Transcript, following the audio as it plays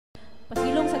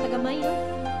gamay, no?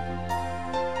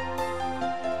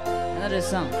 Another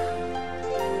song.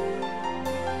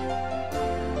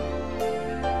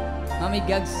 Mami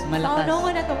Gags, malakas.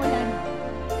 No, na to mo yan.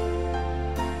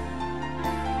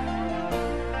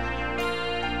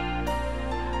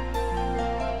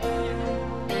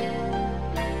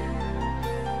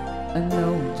 I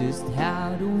know just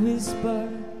how to whisper,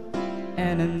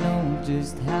 and I know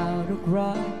just how to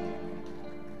cry.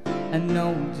 I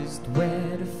know just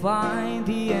where to find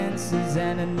the answers,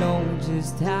 and I know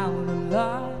just how to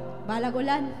lie.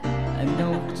 Balagulan. I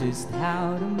know just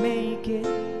how to make it,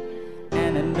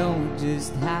 and I know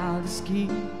just how to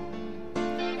scheme.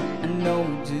 I know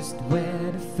just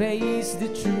where to face the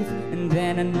truth, and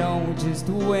then I know just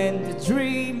when to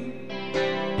dream.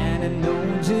 And I know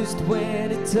just where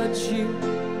to touch you,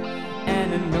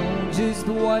 and I know just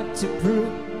what to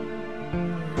prove.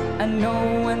 I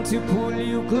know when to pull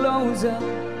you closer,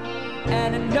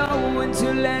 and I know when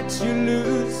to let you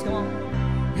loose. Come on.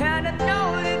 And I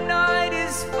know the night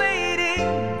is fading,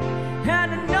 and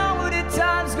I know the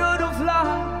time's gonna fly.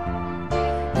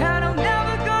 And I'm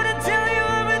never gonna tell you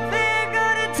everything I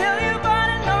gotta tell you, but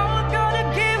I know I'm gonna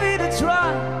give it a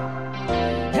try.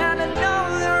 And I know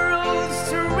the roads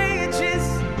to riches,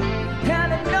 and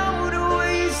I know the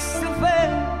ways to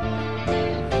fail.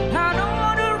 I don't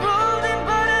wanna rule it,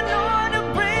 but I know how to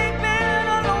break me, and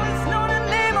I always know the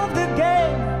name of the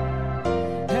game.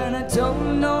 And I don't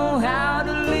know how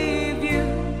to leave you,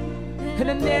 and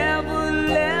I never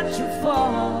let you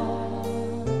fall.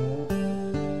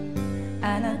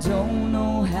 And I don't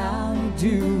know how to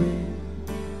do it,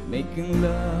 making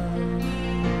love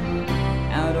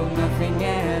out of nothing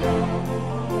at all.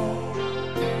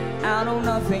 Out of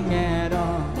nothing at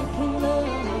all. Making love.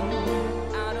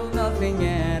 Out of nothing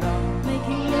at all.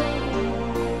 Making love.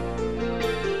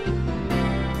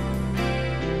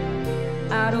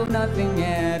 Out of nothing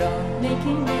at all.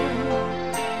 Making love.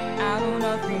 Out of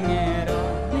nothing at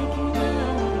all. Making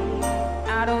love.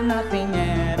 Out of nothing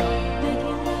at all.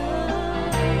 Making love.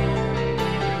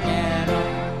 At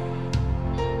all.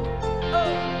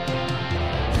 Oh.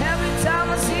 Every time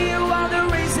I see you on the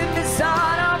racing the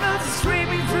sun, I'm just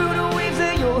screaming through the waves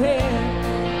of your hair.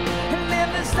 And then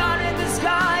the star in the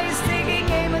sky is taking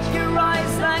aim at your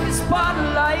eyes like a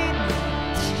spotlight.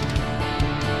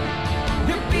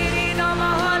 The beating of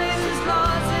my heart is as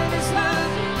lost and as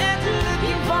loose, and you're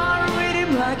looking for a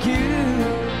rhythm like you.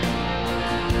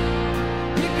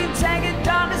 You can take it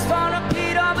down as far a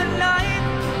beat of a night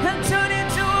and turn it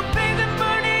to a big and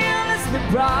burning endlessly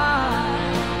bright.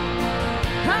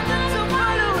 I'm not so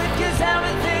follow it, 'cause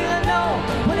everything I know,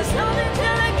 when it's nothing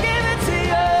till I give it to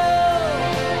you.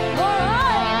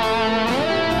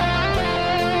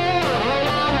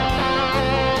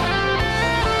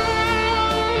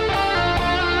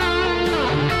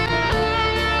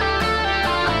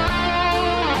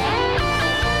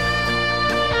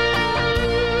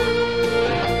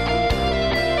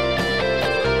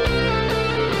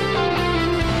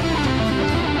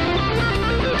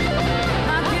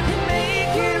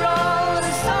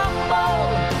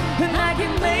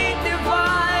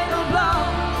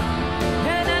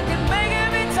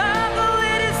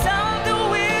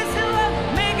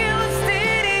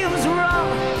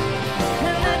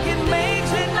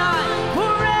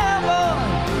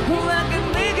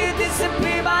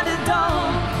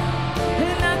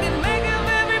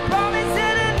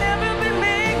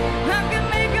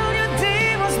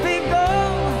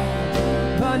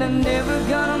 I'm never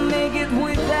gonna make it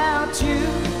without you.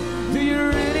 Do you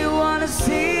really wanna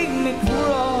see me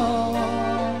grow?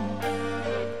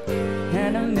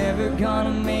 And I'm never gonna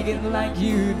make it like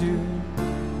you do,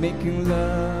 making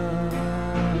love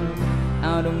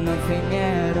out of nothing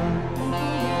at all.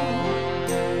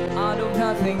 Out of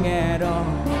nothing at all.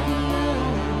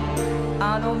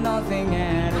 Out of nothing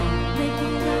at all.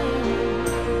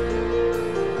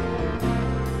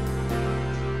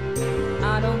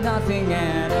 Out of nothing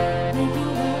at all.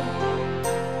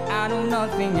 Out of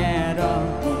nothing at all.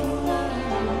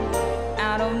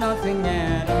 Out of nothing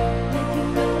at all.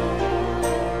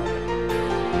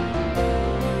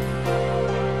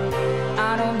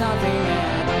 Out of nothing at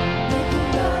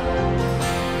all.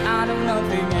 Out of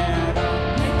nothing at all.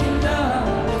 Making love.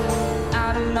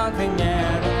 Out of nothing at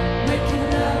all. Making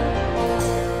love.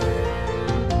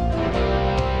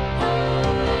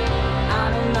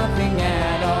 Out of nothing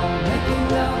at all. Making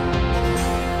love.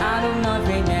 Out of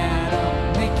nothing at all.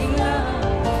 Making love.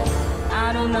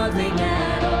 Out of nothing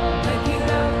at all. Making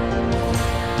love.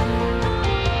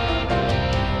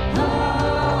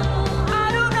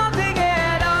 Out of nothing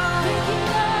at all.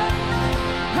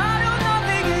 Out of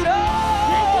nothing at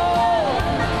all.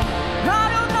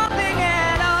 Out of nothing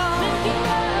at all.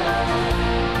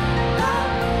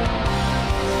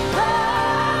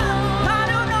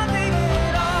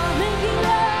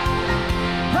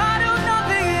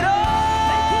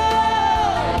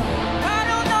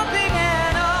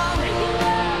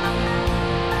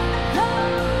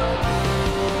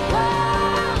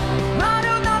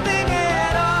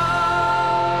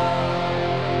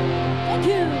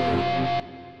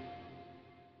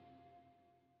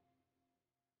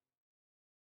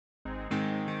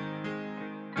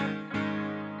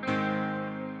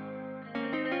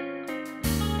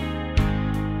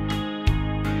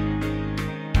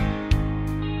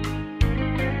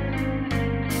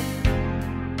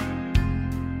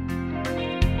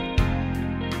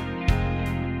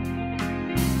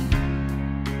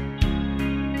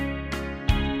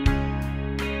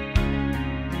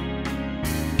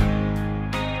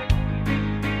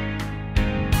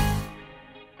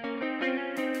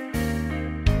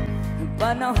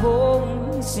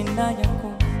 panahong sinayang ko.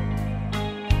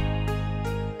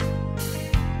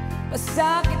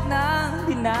 Masakit na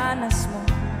dinanas mo,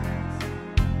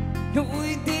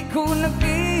 nooy di ko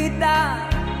nakita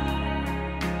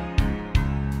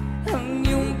ang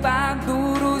iyong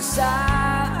pagdurusa.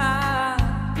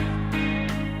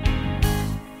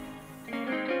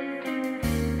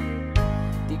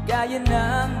 Di gaya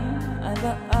ng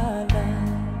alaala,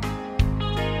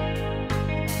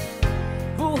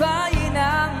 buhayin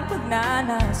ang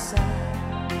pagnanasa.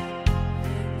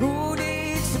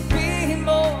 Ngunit sabihin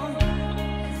mo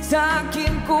sa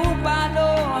akin kung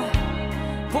paano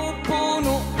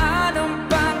pupunuan ang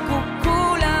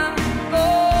pagkukulang ko.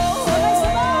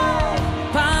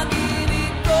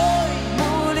 Pag-ibig ko'y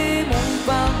muli mong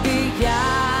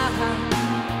pagbigyan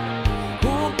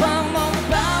upang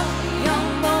mabawi ang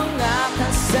mga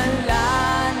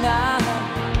kasalanan.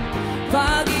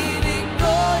 Pag-ibig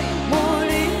ko'y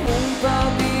muli mong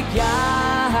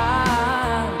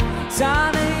pagbigyan.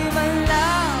 Sana'y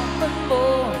malaman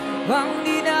mo ang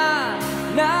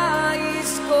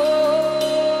nais ko.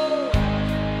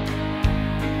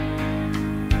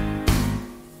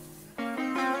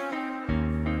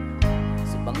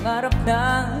 Sa pangarap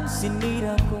na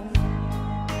sinira ko,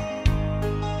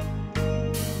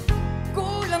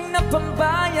 kulang na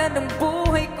pambayad ang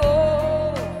buhay ko.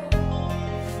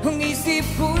 Ang isip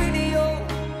ko'y diyo,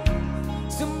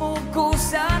 sumuko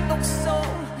sa tukso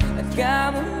at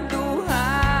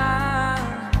kamunduhan.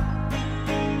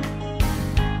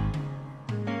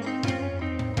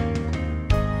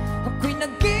 Ako'y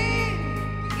naging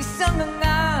isang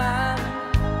hangal,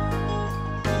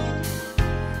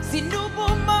 sinubo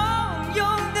mo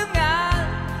yung dangal.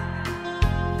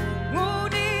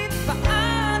 Ngunit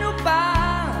paano ba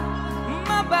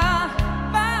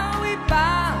mababawi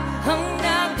pa ang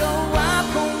nagawa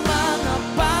kong mga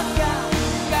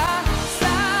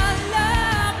pagkakasala?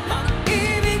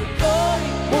 Pag-ibig ko'y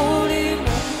muli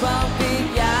mong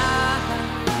pagbigyan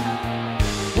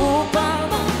upang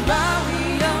mabawi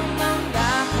ang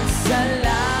mga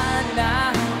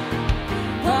kasalanan.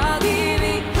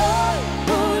 Pag-ibig ko'y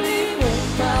muli mong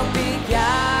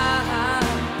pagbigyan.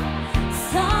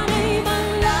 Sana'y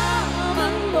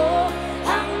malaman mo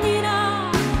ang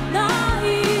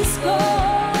ninanais ko.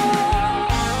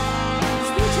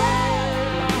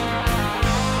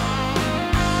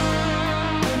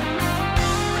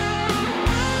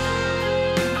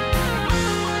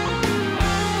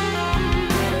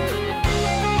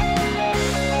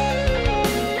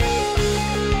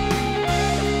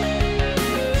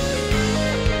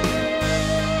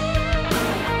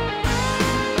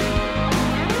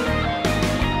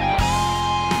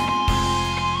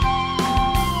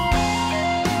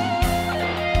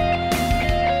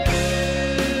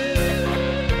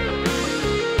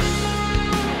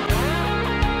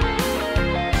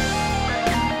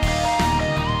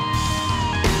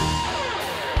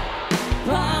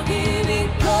 Pag-ibig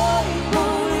ko'y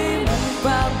muli mong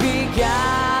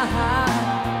pagbigyan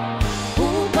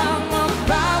upang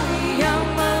mabawi ang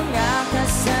mga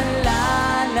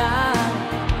kasalanan.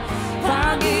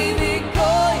 Pag-ibig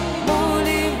ko'y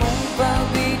muli mong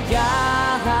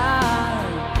pagbigyan.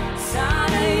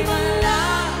 Sana'y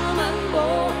malaman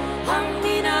mo ang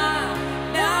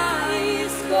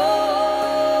ninanais ko.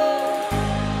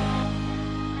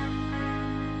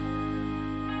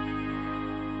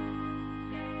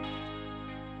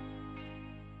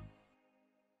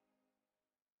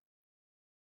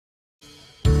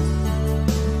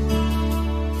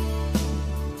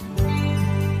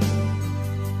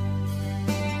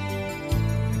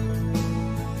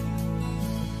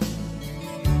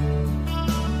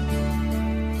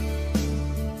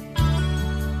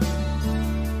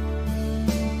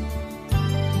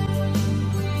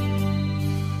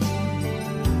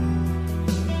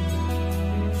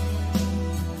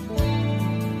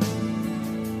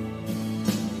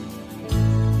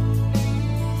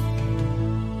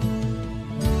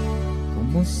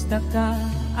 Kumusta ka,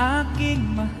 aking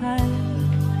mahal?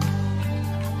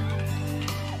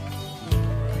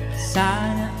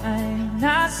 Sana ay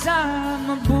nasa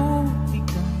mabuti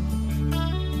ka.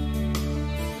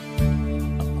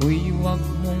 Ako'y huwag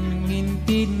mong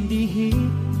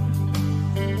intindihin,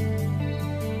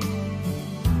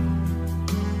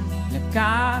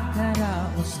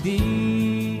 nakakaraos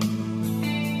din.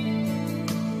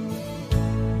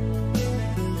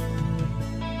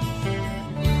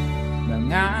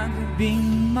 Mga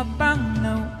gabing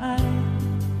mapangnaw ay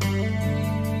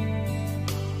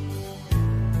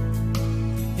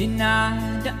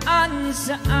dinadaan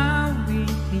sa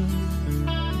awitin.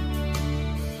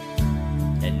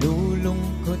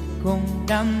 Nalulungkot kong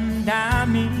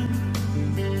damdamin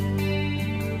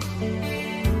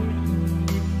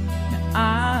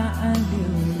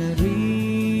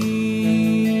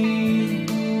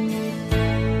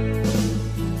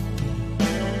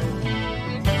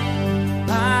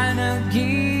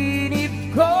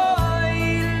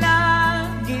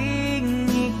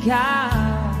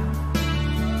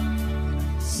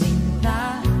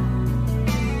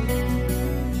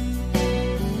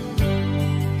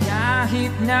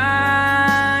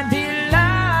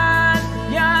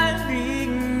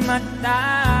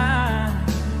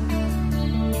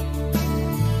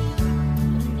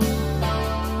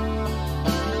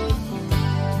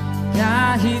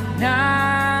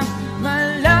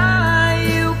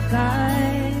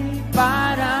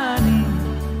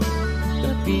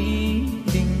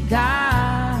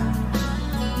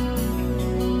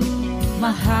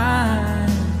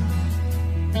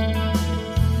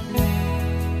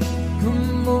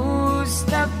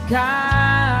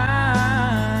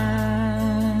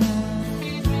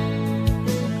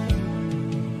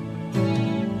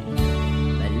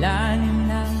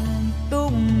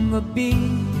gabi.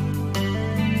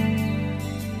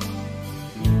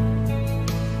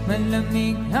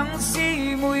 Malamig ang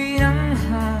simoy ng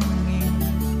hangin.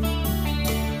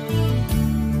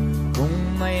 Kung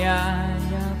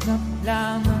mayayakap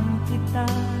lamang kita,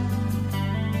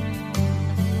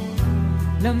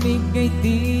 lamig ay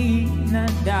di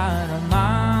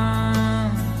nadarama.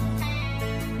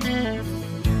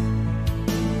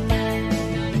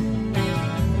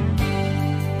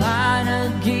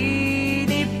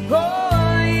 Panaginip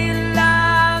ko'y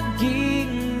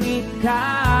laging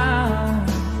ikaw,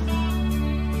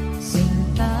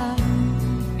 sinta.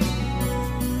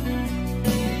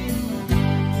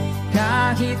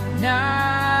 Kahit na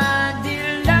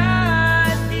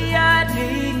dilat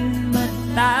yaring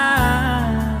mata,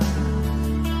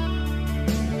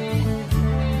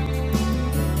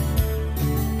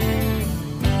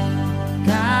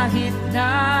 kahit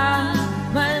na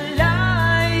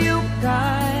malayo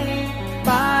kay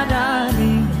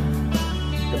paraling,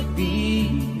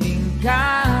 kapiling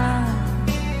ka,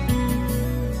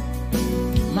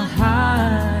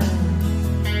 mahal.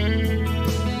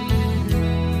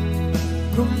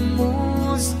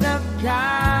 Kumusta ka?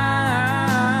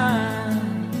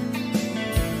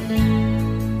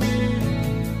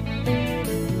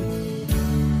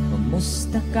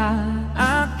 Kumusta ka,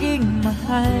 aking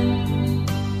mahal?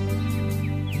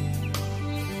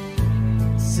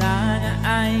 Sana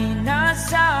ay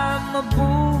nasa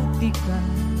mabuti ka.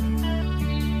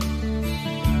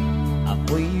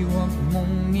 Ako'y huwag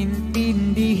mong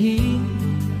intindihin.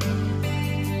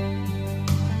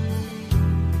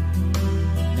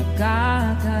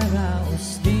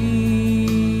 Nakakaraos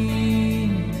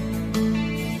din.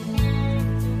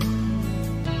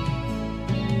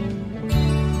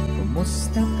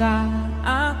 Kumusta ka,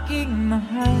 aking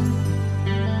mahal?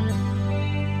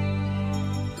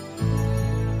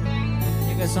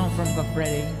 A song from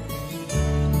Freddy.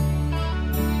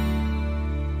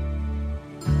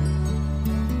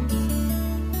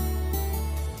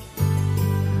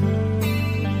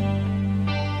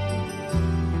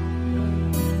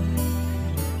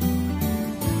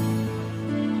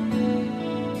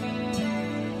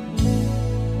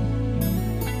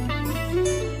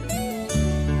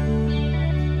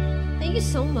 Thank you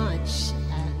so much.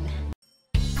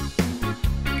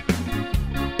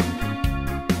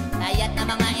 Sayat na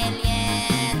mga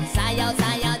alien,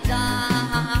 sayaw-sayaw joy.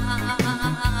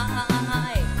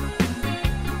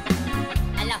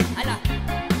 Ala.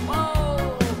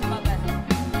 Oh,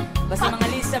 Basta mga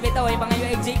lisa bitaw ay pangayo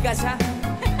egjikas ha.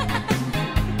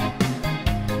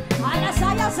 Ala,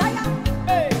 sayaw.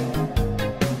 Hey!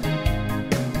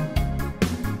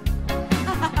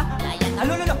 sayat na.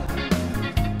 Alo.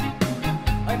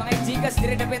 Oy mga egjikas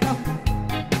dire na bitaw.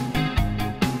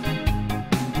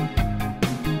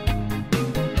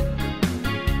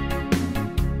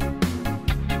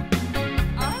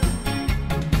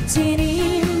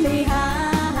 Sinindi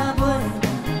habol,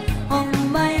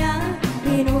 umbaya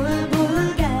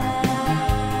binulbulga.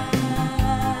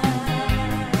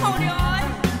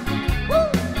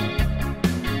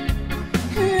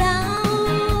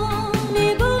 Lang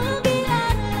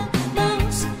nibulbian,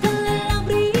 bangus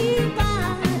kalabri pa,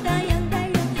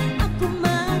 dayang-dayang aku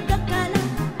magkakala,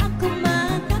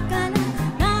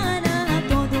 na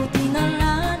todo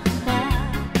tinalan pa.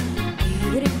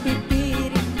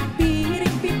 Piripipiri,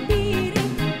 piripipiri,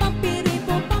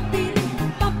 papiripo, papiri,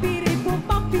 papiripo,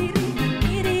 papiri,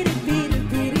 piripipiri,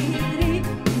 piriri.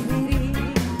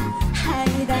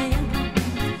 Hay dayang,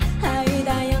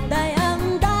 dayang.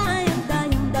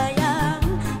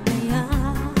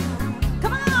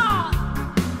 Come on!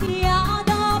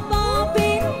 Yada pa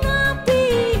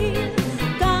pinapil,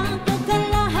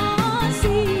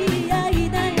 kakakalahasi. Ay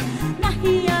dayang,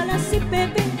 nahiyala si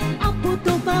Pepe, ang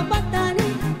puto babatali,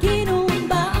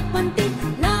 kinumba ang pantik,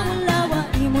 lalawa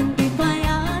imundi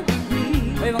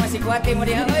payati. Oy mga sikwate mo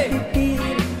diha oy.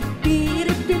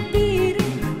 Piripipiri,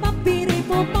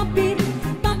 papiripo, papiri,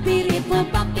 papiripo,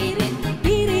 papiri,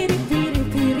 piriri,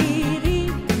 piriri.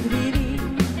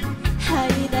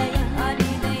 Hay dayang,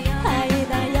 dayang.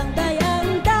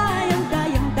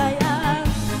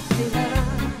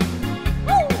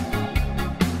 Woo!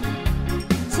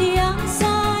 Siyang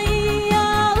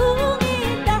sayaw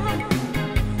ngita,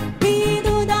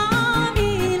 dito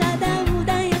damila daw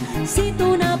dayang,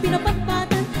 sito na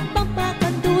pinapatpatan,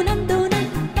 pampakantunan-tunan,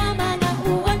 pamanga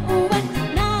uwan-uwan,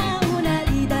 nauna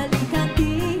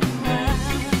idalikantihan.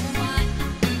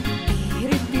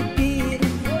 Piripipiri,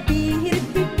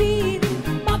 piripipiri,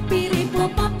 papiripo,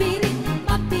 papiri,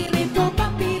 papiripo,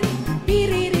 papiri,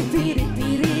 piriri,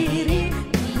 piriri.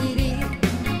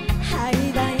 Hay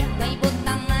dayang, May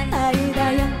butangan, ay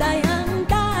dayang.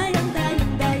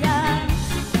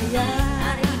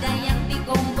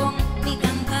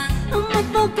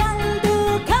 mo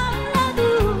kaldo kang ladu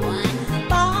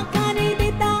Pakani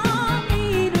dita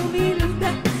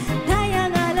minumilda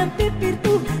Dayang alam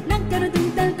pipirtu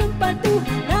Nagkaruduntal kong patu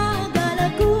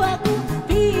Nagalaku aku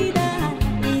Tidak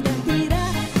tira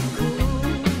ku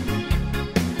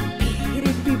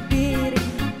Piri pipiri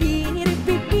Piri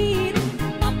pipiri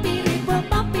Papiri po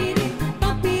papiri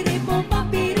Papiri po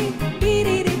papiri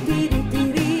Piriri piri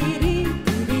piriri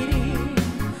piriri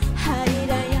Hai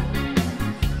dayang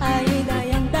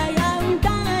dayang dayang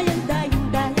dayang dayang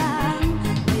dayang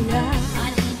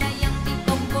Ali dayang di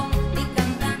konggong, di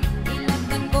kangkang,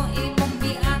 ilokan ko imong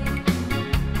biang.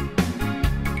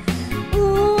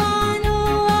 Uwan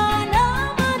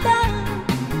mata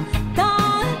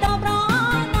Tanta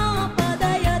brana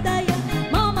padaya daya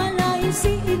Mamalain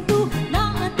si intu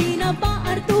Na atina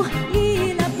paartu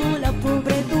Ilapu-lapu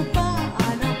bretu pa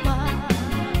anapa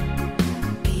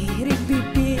Piri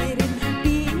pipiri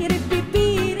Piri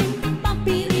pipiri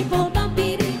Papiri po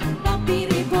papiri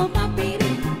Papiri po papiri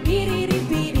Piriri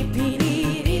piri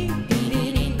piriri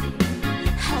piriri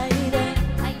Hai dayang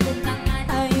Ay utangan,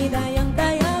 Ay dayang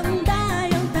dayang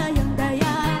dayang dayang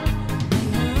dayang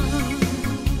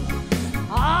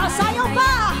sayaw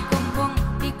pa! di konggong,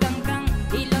 di kangkang,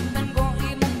 ilokan ko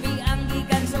imong biang.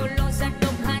 Gikan solo sa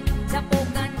dughan, sa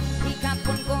pugan,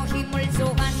 ikapon ko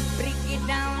himulsuhan. Break it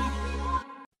down.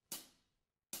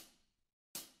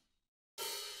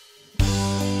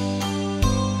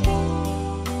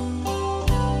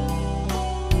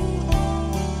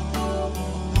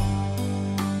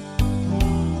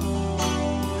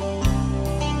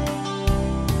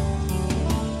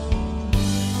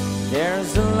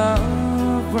 There's a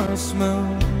lover's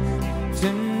moon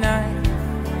tonight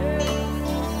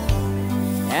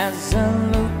as I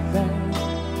look back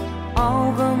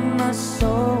over my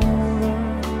shoulder.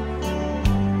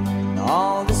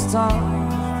 All the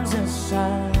stars are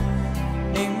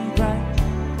shining bright,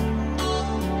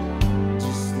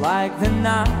 just like the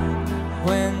night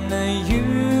when I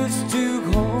used to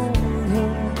hold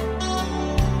her.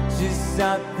 She's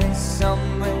out there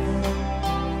somewhere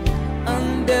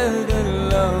under the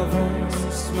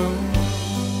lover's moon.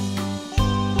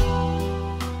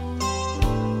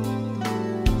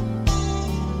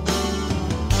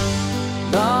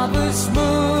 Lover's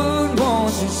moon,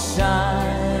 won't you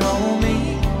shine on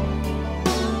me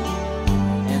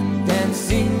and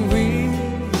dancing with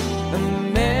the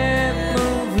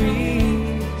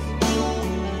memories.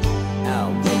 I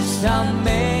wish I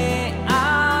may,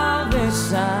 I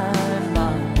wish I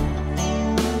might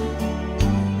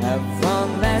have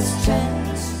one last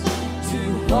chance to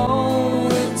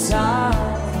hold it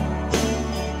tight,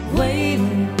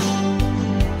 waiting.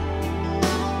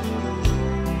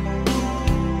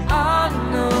 I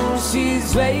know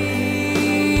she's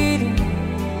waiting.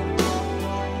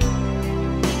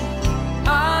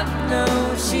 I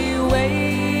know she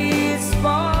waits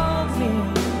for me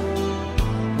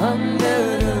under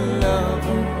the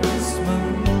lover's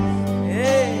moon.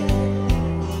 Hey!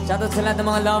 Shoutout sa lahat ng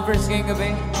mga lovers ngayong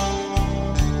gabi.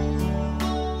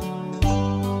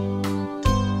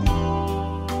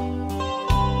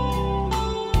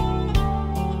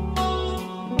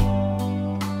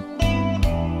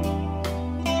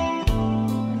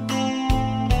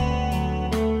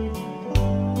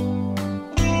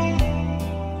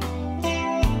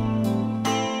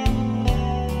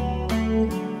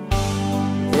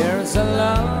 There's a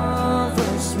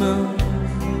lover's moon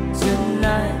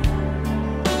tonight,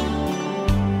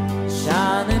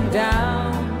 shining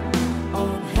down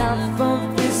on half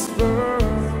of this world.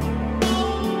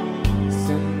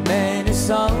 So many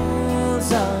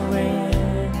souls are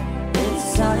in its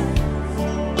sight,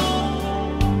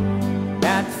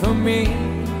 that for me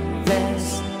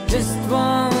there's just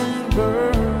one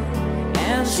girl,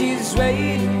 and she's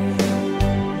waiting.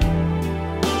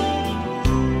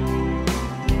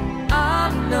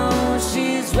 I know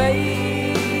she's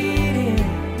waiting.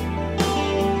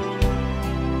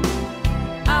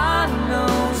 I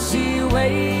know she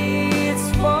waits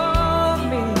for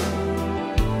me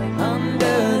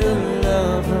under the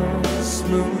lover's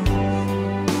moon.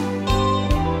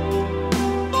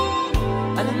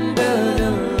 Under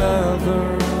the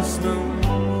lover's moon.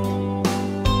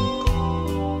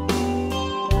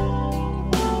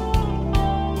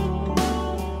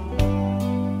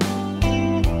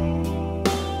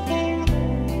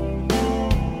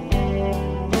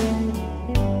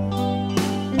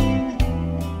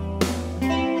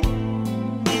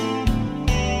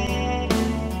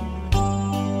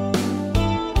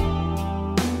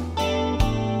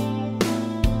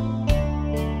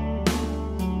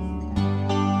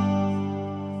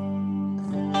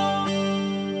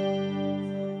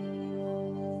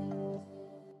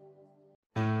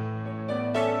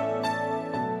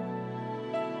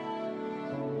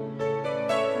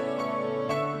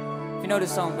 know the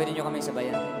song, pwede nyo kami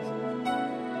sabayan.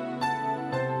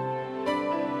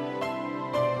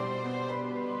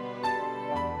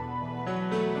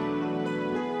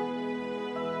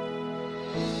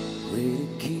 We're the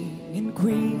king and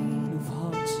queen of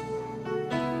hearts.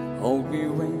 Hold me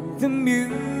when the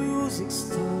music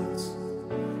starts.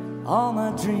 All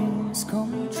my dreams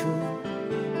come true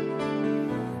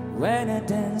when I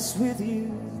dance with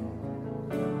you.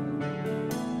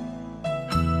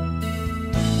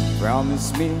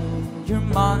 Promise me you're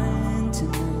mine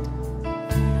tonight.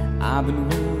 I've been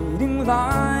waiting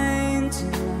line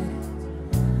tonight.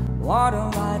 What a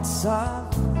lights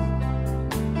up,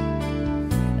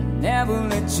 and never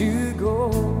let you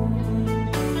go.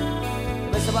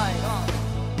 Let's survive, come on.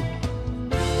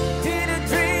 Did a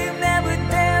dream that would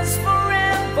dance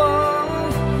forever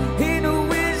in a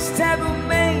wish that we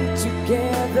made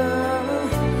together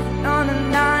on a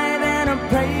night that I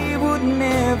pray would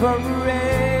never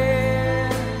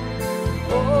end.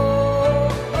 Oh,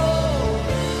 oh,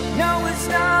 no, it's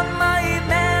not my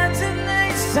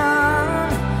imagination,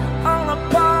 all a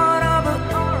part of an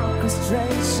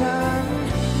orchestration.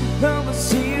 Love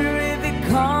was here in the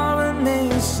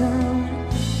coronation.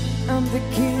 I'm the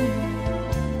king,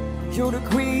 you're the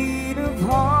queen of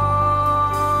hearts.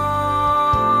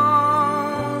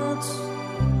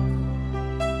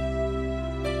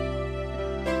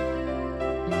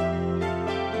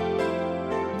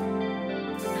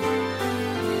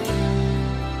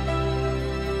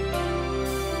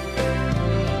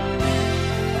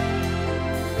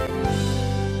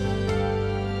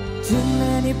 Too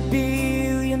many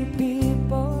billion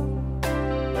people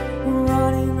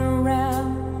running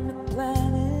around the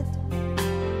planet.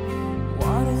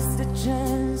 What is the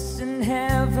chance in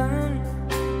heaven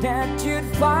that you'd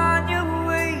find your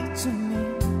way to me?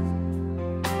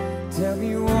 Tell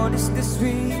me, what is the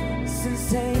sweet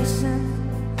sensation?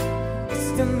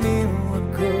 It's the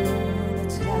miracle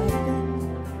that's happened.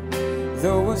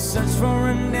 Though I search for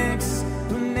an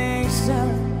explanation,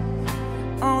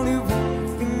 only one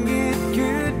thing it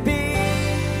could be,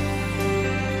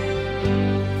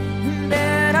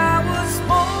 that I was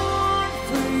born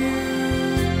for you.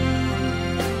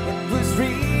 It was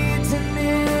written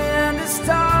in the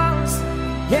stars.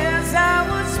 Yes, I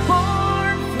was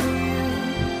born for you.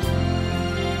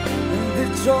 The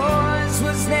choice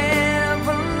was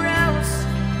never else.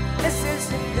 This is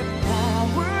the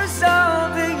powers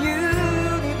of the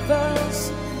universe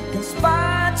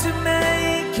conspire to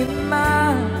make you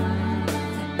mine.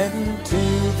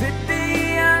 Until the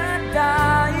day I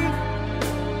die,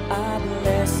 I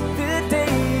bless the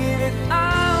day that I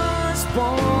was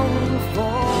born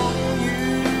for you.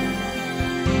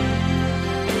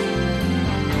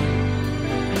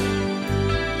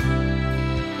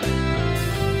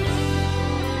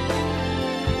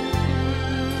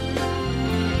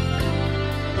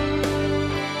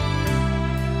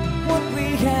 What we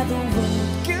had, the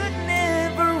world could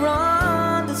never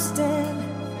understand,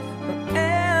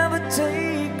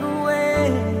 take away.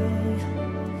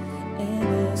 And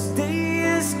as the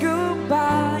years go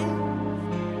by,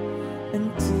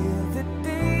 until the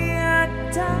day I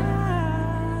die,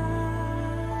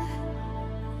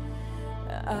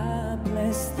 I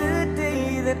bless the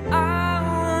day that I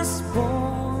was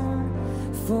born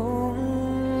for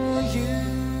you.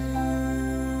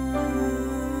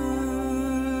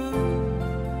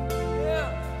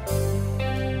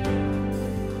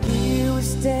 Here we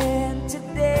stand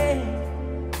today,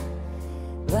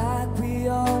 like we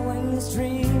always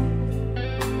dream,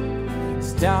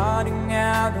 starting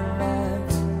out alive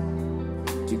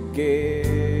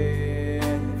together.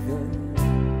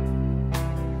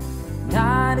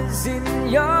 Night is in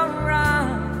your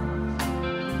eyes,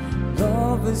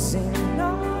 love is in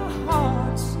our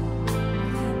hearts.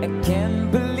 I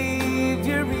can't believe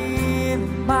you're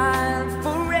in mine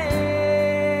forever.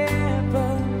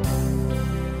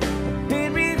 I've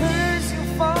been rehearsing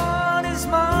for this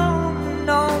moment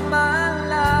all my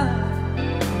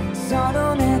life, so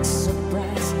don't act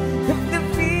surprised if the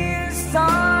fear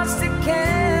starts to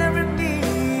carry me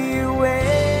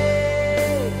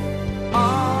away.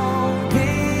 All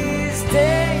these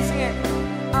days,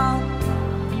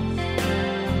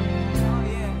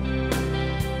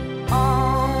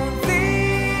 all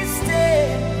these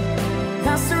days,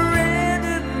 I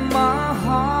surrendered my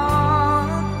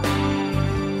heart.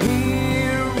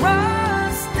 Here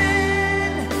I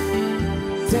stand,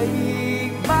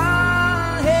 take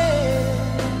my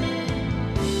hand,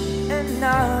 and I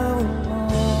will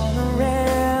honor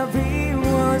every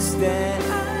word that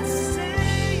I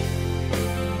say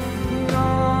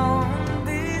on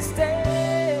this day.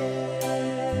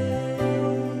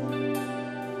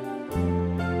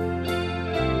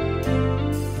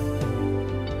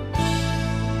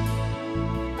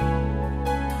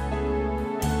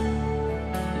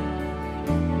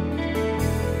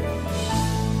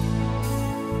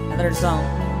 another song.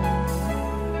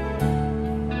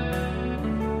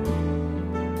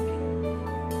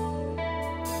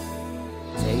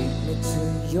 Take me to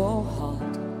your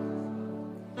heart,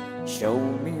 show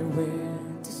me where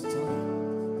to start.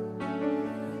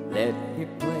 Let me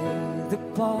play the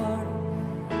part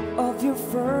of your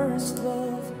first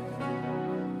love.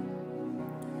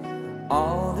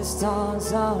 All the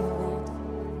stars are red,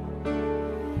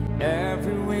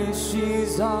 every wish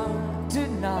is on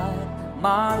tonight,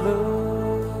 my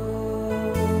love.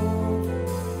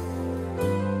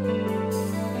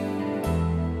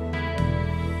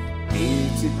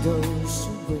 Need to those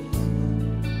who wait,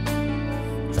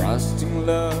 trusting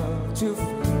love to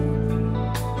flee,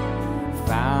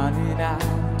 finding out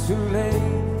too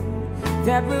late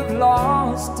that we've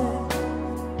lost it.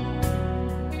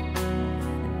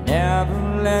 Never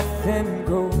let them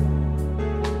go,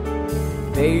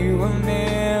 they will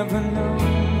never know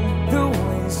the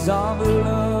ways of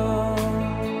love.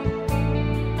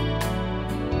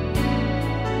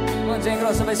 One thing,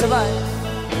 sabay-sabay.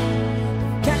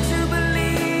 Can't you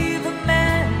believe the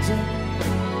magic?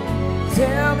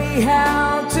 Tell me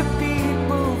how do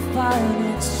people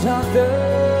find each other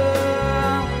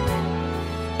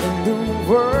in the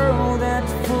world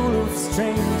that's full of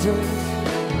strangers?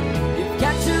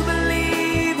 Got to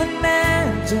believe in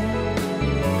magic,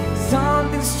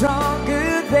 something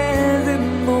stronger than the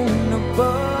moon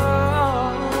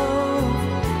above.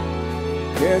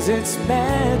 'Cause it's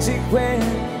magic when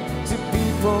two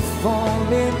people fall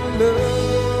in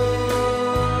love.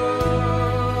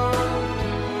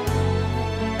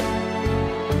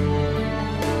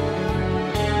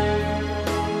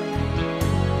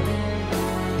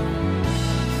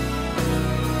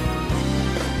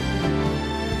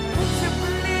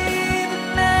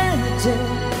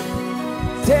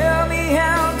 Tell me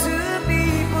how do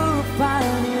people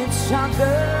find each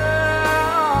other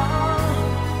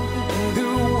in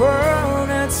the world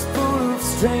that's full of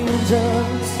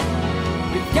strangers?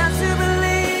 You've got to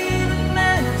believe in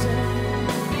magic,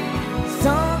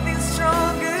 something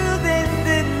stronger than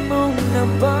the moon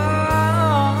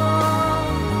above.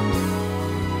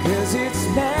 'Cause it's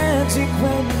magic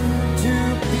when two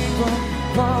people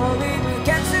fall in. You've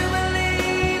got to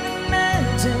believe in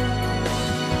magic.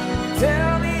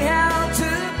 Tell me how do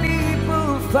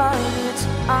people find each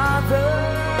other?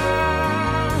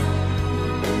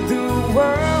 The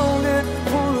world is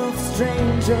full of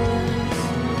strangers.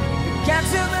 You got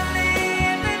to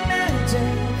believe in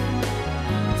magic,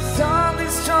 something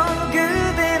stronger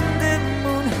than the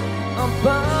moon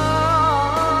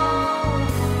above.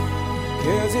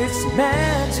 'Cause it's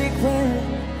magic when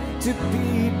two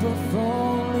people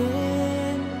fall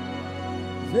in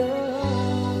love.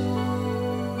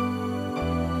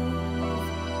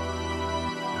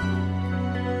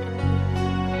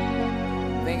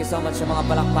 Thank you so much sa mga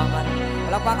palakpakan.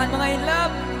 Palakpakan mga in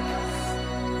love!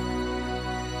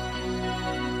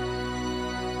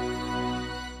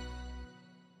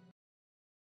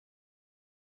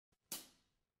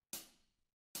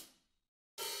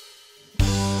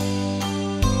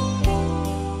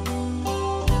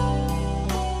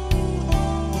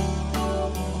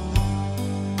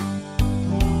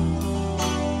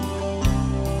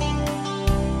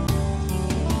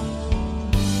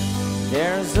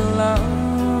 There's a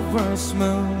lover's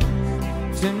moon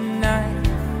tonight,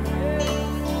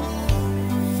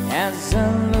 as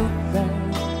I look back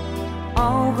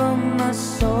over my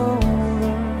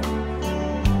shoulder,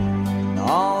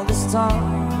 all the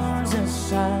stars are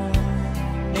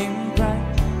shining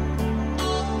bright,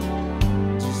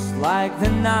 just like the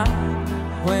night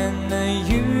when I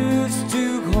used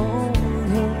to hold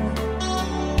her.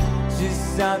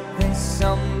 She's out there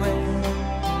somewhere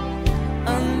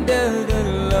under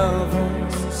the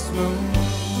lover's moon.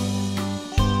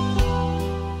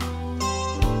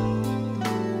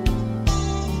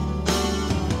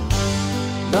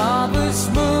 Lover's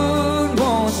moon,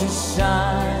 won't you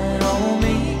shine on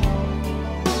me,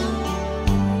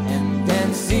 and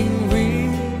dancing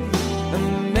with the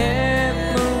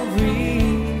memories.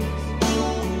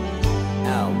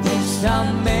 I wish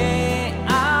I may,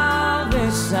 I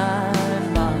wish I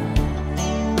might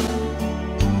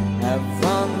have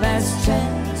one last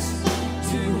chance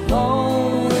to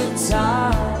hold it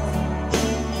tight,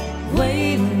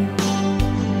 waiting.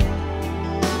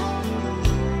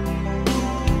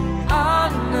 I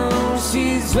know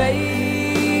she's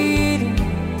waiting,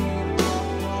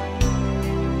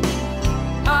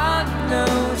 I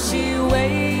know she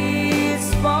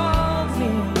waits for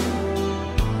me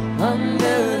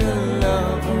under the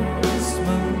lover's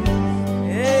moon.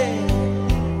 Hey!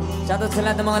 Shoutout sa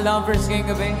lahat ng mga lovers ngayong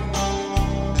gabi.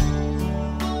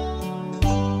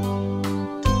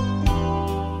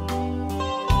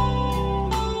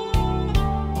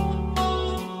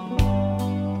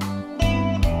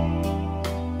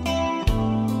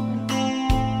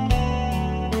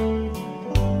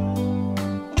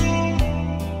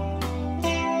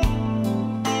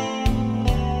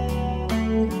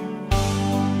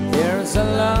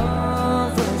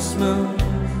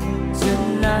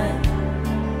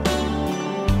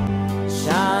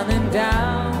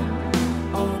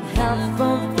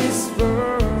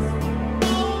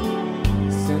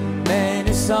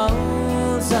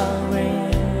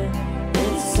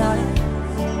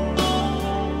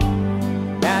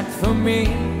 for me.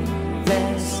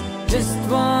 There's just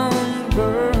one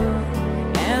girl,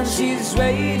 and she's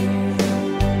waiting.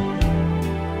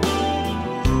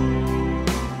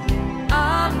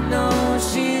 I know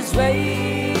she's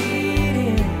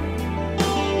waiting.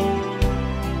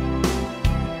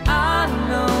 I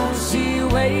know she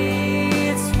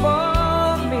waits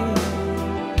for me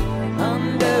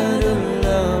under the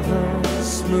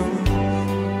lover's moon.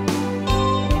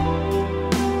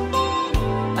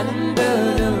 Under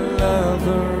the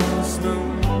lover's moon.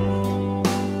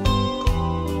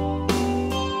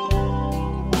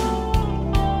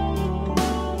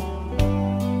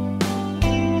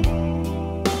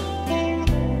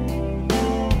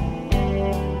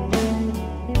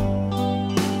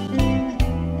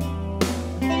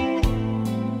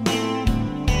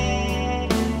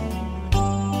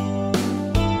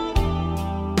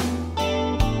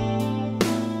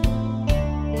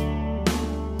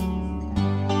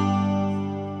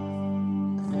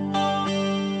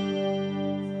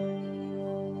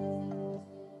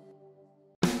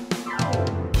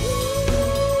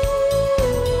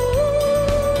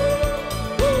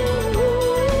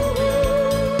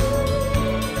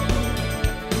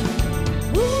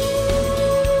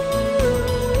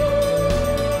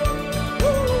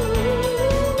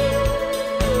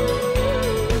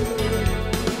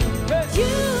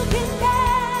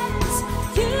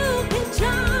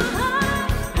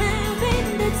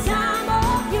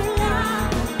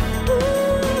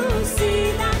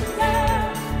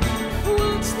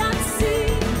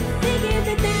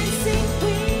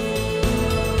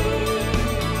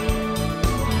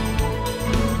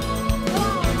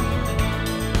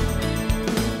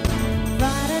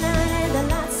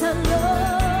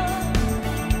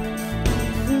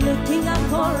 Looking up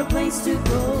for a place to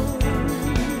go,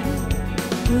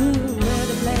 where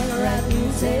to play rap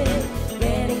music,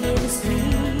 getting in the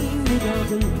street, we don't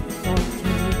do for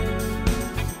free.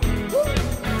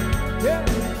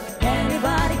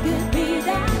 Anybody could be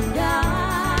that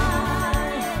guy,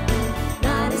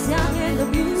 not as young and the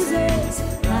music's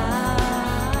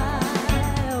high.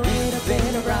 Wait a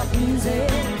bit of rap music,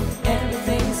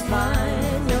 everything's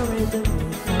fine, you're in the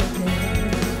mood for me.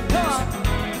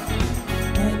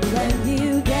 When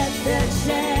you get the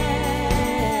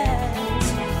chance,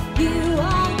 you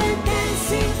are the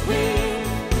dancing queen,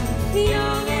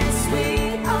 young and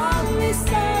sweet, only 17.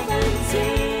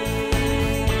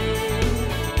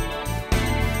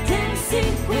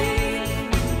 Dancing queen,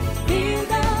 feel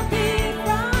the beat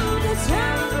from the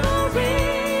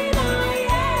tambourine, oh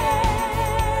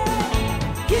yeah.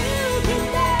 You can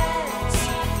dance,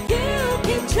 you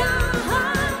can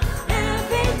jump,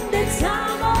 having the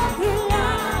time of your life.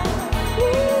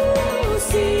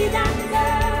 See that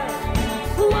girl,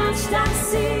 watch that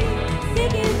scene,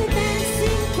 thinking the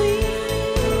dancing queen.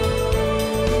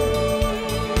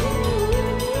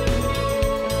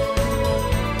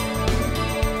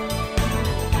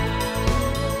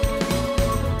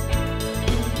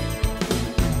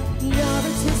 You're a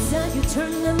twister, you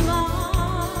turn them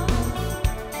on,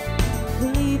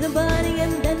 leave them burning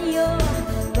and then you're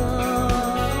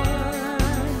gone.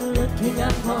 Looking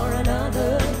up for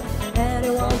another,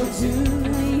 anyone will do.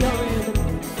 You're in the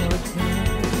mood for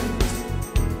tears.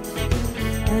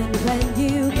 And when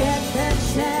you get that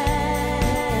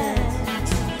chance,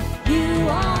 you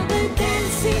are the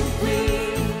dancing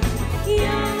queen,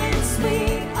 young and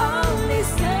sweet, only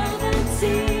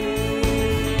 17.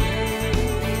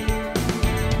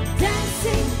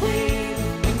 Dancing queen,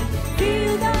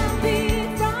 feel the beat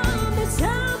from the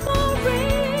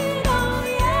tambourine, oh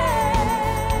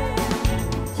yeah.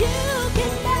 You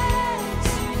can dance,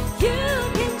 you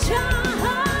can jump,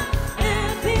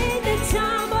 and be the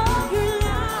time of your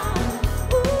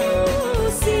life. Ooh,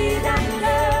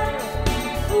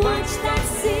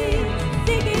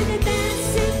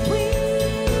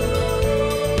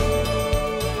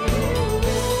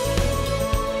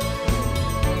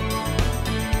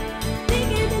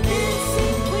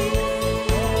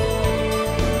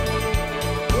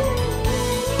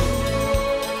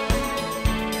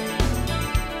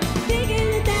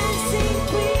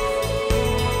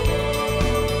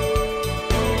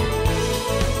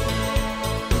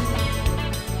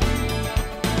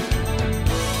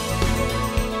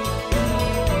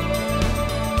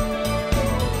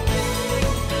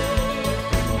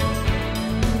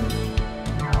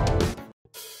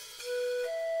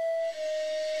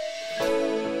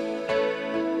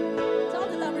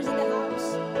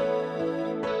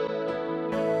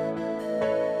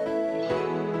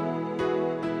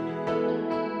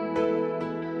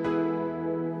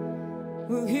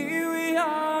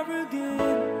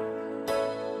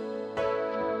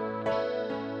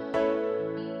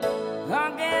 I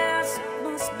guess it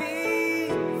must be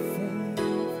fate.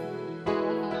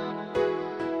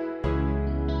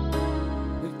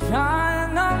 We're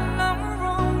trying on our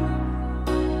own,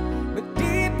 but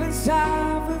deep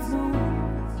inside we've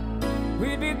known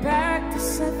we'd be back to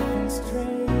set things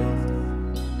straight.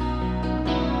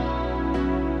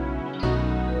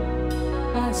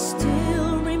 I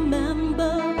still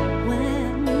remember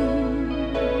when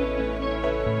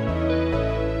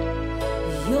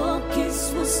your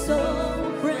kiss was so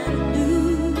brand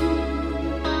new.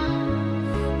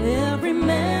 Every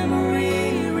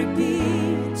memory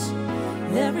repeats,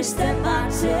 every step I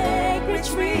take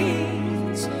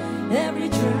retreats, every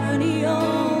journey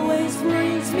always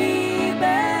brings me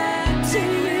back to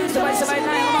you. Sabay-sabay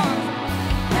na, come on.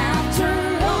 After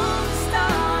all the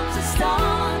stops and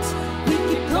starts, we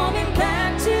keep coming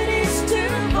back to these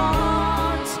two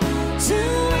bonds,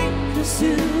 two angels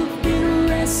who've been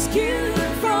rescued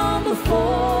from the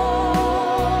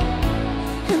fall.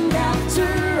 And after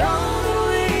all that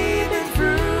we've been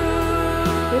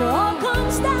through, it all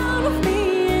comes down to me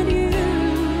and you.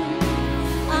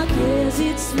 I guess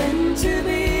it's meant to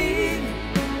be.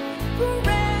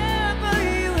 Forever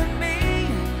you and me,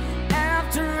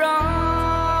 after all.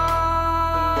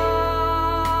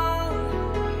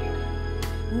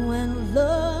 When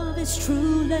love is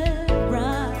truly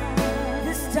right,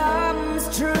 This time is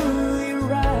truly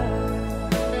right.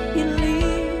 it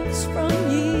leads from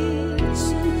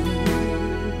years to years.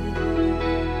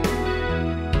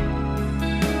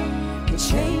 It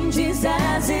changes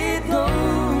as it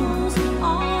goes,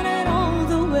 on and on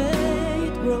the way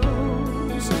it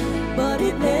grows, but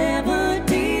it never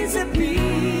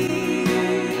disappears.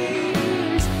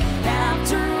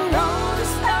 After all the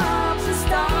stops and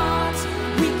starts,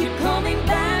 we keep coming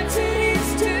back to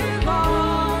these two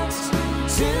bonds,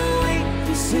 two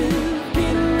angels who've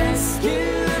been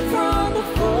rescued from the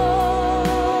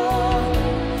fall.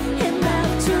 And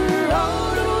after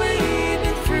all that we've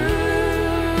been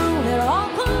through, it all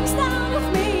comes down to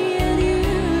me and you.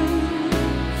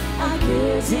 I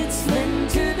guess it's meant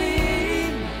to be.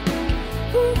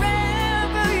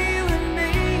 Forever you and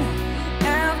me,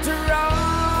 after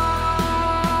all.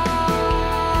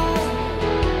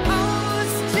 Oh,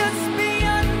 it's just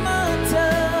beyond my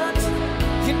touch.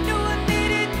 You knew I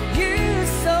needed you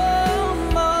so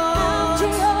much. After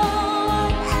all,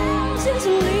 what else is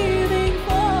living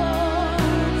for?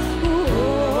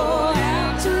 Oh,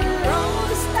 after all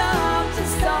the stops and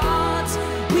starts,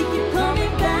 we keep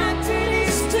coming back to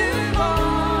these two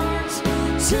bonds,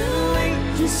 two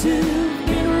angels who've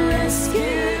been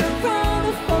rescued from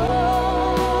the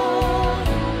fall.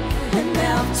 And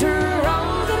after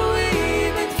all that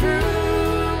we've been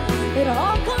through, it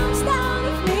all comes down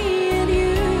to me and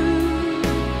you.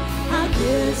 I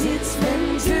guess it's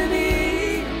meant to be.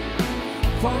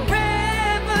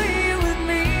 Forever you and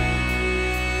me,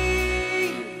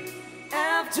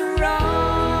 after all.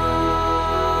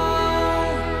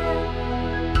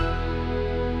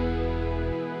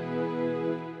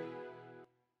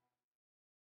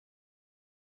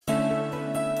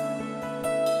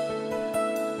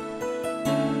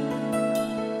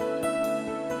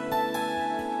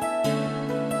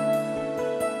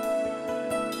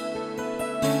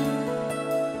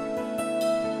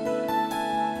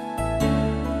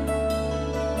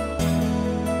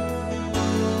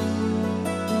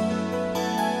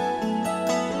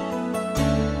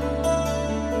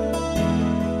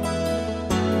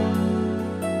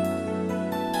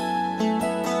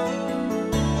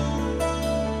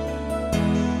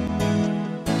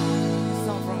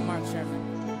 Song from Mark Sherman.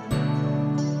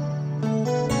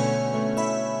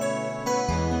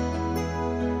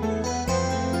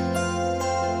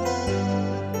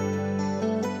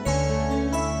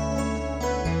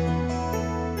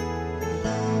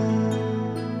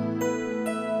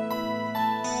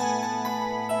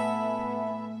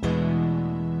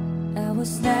 I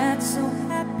was not so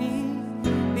happy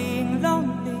being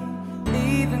lonely,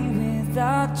 leaving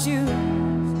without you.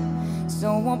 So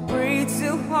I prayed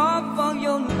so hard for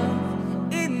your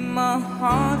love. In my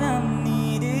heart I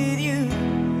needed you.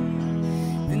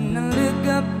 Then I look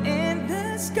up in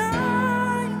the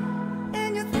sky,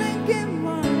 and you're thinking,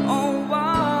 oh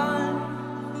why?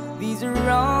 These are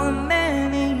all the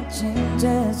many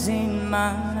changes in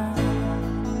my life.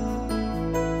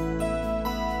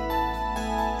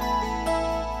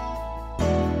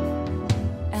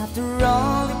 After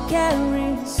all the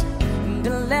carries and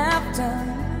the laughter,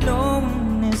 no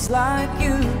one is like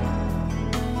you.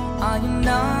 I am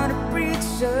not a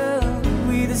preacher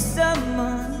with a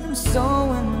sermon. I'm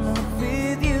so in love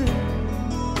with you.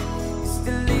 Just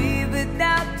to live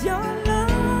without your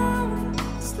love,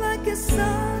 it's like a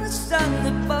sun that shines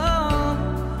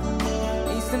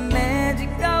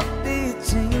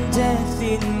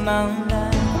in my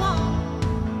life.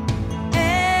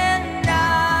 And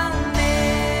I'll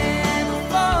never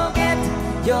forget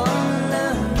your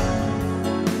love.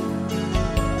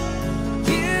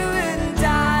 You and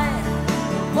I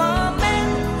were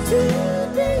meant to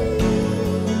be.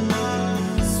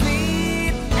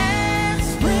 Sweet as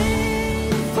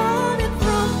rain falling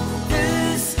from the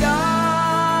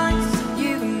skies.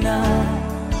 You and I,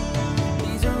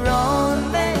 these are all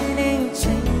many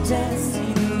changes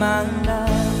in my life.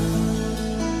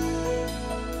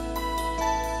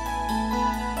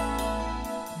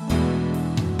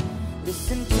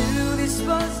 Listen to this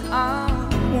verse, I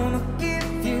wanna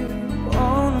give you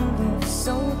all of it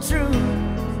so true.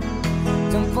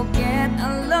 Don't forget I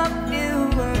love you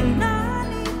and I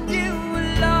need you,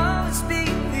 will always be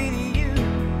with you.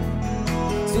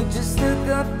 So just look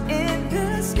up in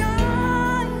the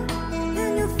sky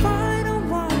and you'll find a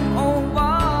one, oh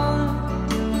wow.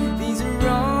 These are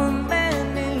all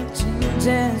many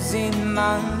changes in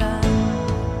my life.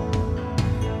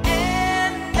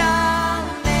 And I'll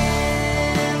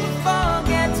never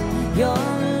forget your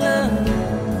love.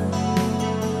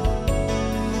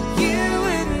 You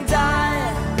and I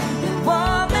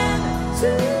were meant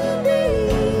to be.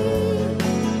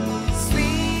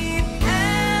 Sweet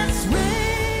as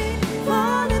rain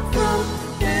falling from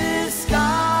the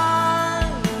sky.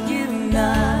 You and I,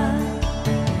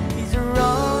 these are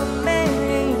all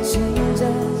many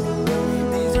changes.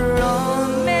 These are all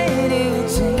many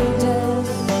changes.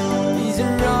 These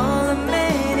are all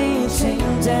many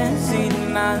changes in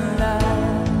my life.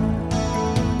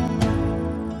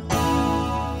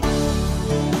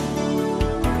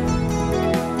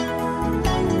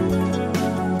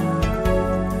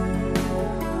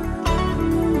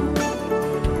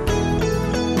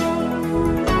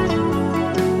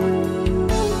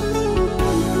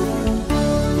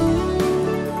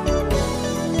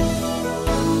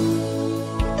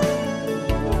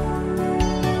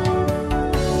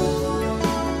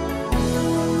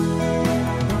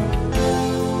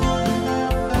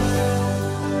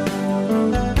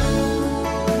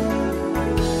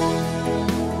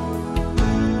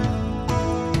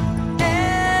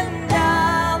 And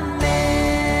I'll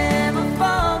never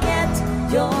forget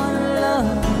your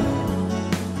love.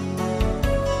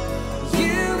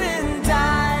 You and I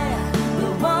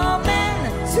were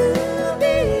meant to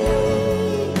be.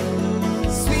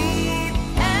 Sweet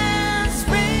as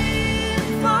rain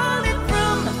falling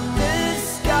from the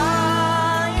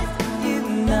skies. You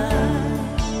and I,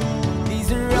 these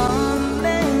are all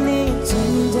many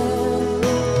changes.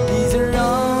 These are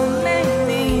all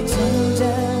many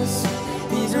changes.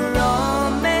 These are all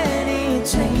many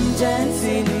changes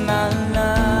in my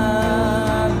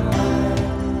life.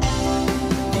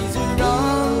 These are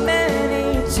all many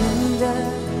changes.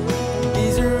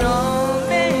 These are all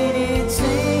many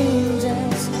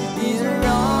changes. These are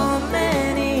all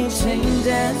many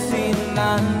changes in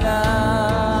my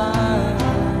life.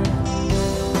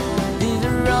 These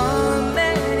are all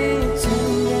many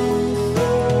changes.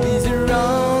 These are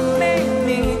all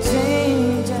many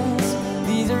changes.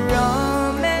 These are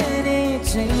all many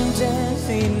changes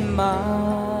in my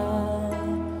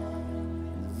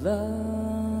love.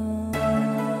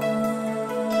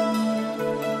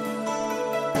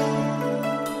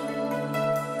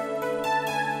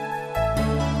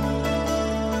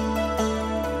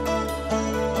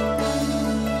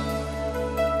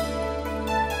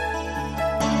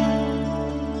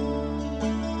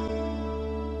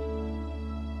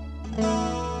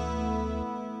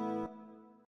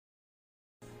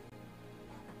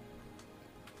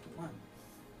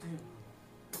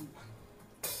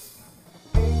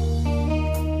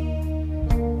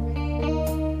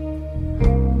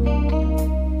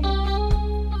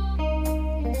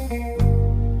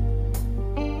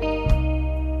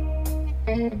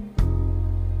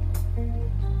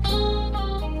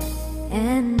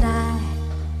 And I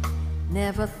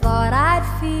never thought I'd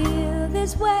feel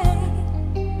this way.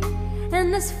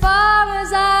 And as far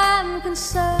as I'm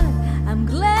concerned, I'm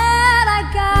glad I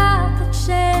got the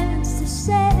chance to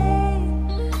say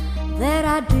that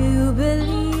I do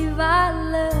believe I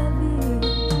love you.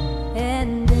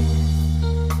 And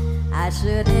if I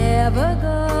should ever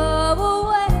go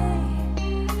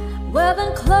away, well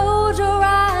then close your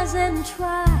eyes and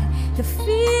try to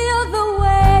feel the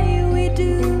way we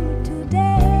do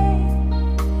today.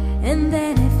 And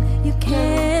then if you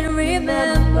can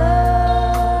remember,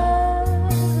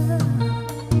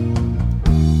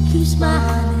 keep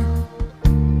smiling,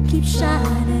 keep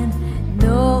shining,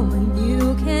 knowing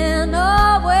you can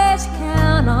always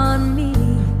count on me.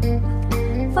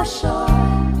 For sure,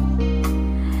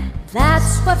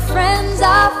 that's what friends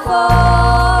are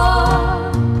for.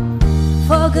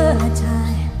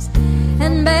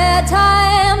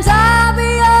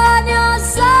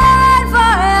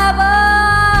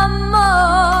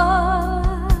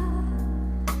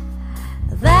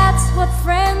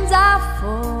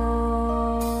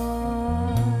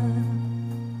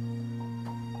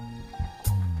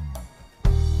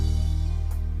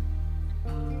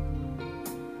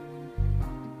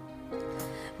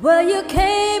 Well, you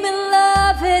came and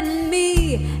loved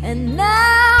me, and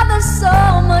now there's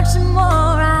so much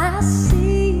more I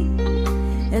see.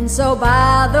 And so,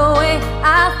 by the way,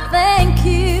 I thank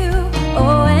you.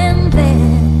 Oh, and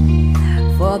then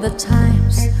for the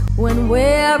times when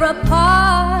we're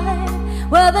apart,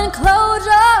 well, then close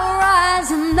your eyes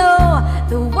and know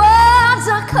the words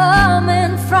are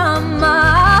coming from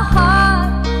my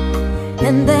heart.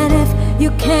 And then if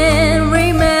you can't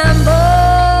remember,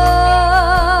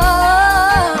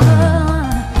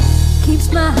 keep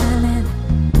smiling,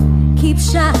 keep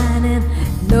shining,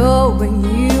 knowing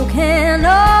you can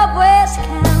always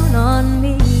count on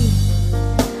me.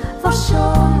 For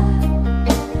sure,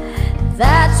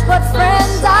 that's what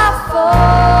friends are for.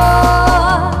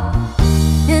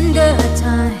 In good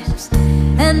times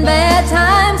and bad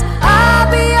times, I'll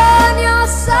be on your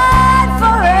side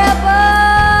forevermore.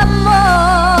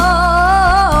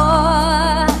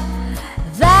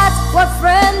 That's what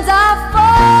friends are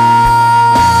for.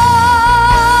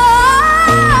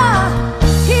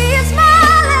 Keep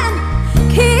smiling,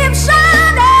 keep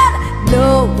shining,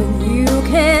 knowing you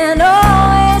can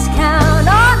always count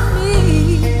on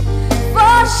me.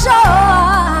 For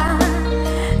sure,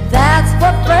 that's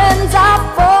what friends are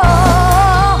for.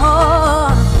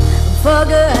 For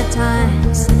good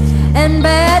times and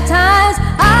bad times,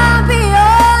 I'll be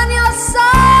on your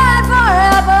side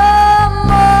forevermore.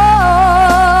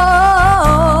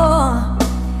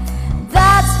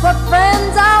 That's what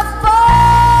friends are for.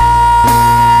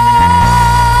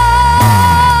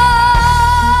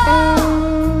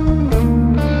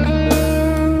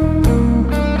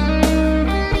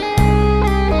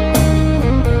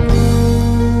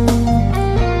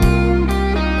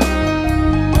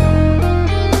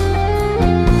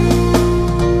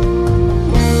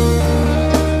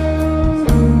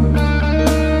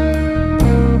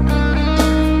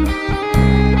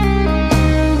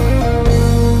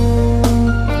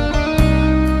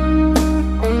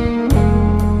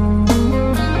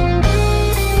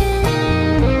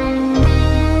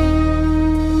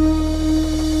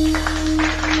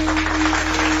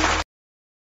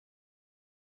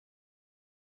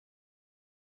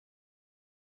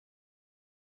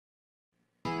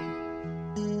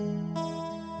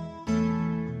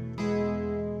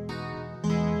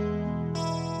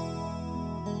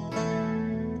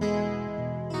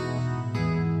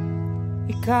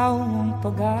 Ikaw ang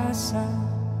pag-asa,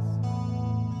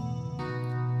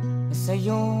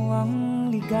 sa'yo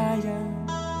ang ligaya.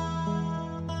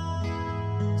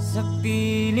 Sa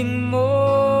piling mo,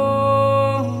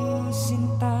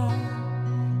 sinta,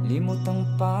 limot ang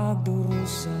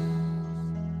pagdurusa.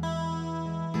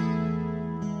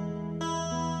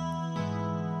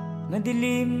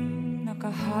 Madilim na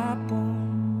kahapon,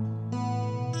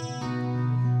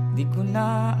 di ko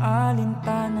na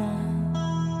alintana.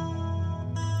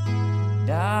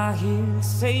 Dahil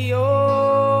sa'yo,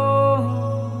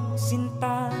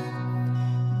 sinta,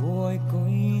 buhay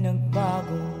ko'y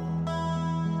nagbago.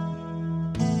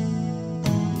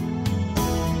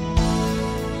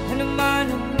 Ano man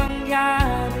ang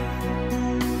mangyari,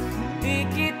 di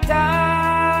kita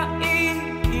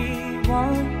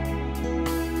iiwan.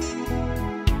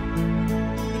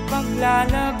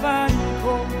 Ipaglalaban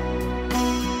ko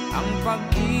ang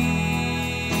pag-ibig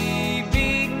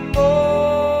mo.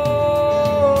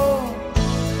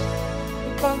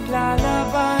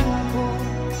 Paglalaban ko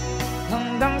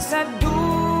hanggang sa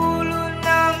dulo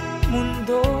ng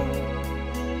mundo,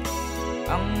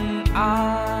 ang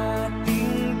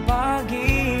ating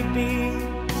pag-ibig,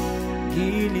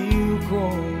 giliw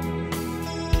ko.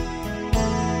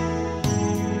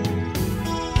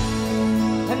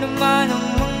 Ano man ang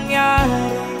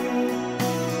mangyari,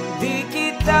 di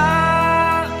kita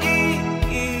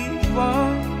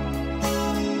iiwan.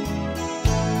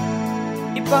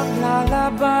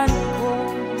 Ipaglalaban ko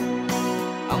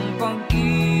ang pag-ibig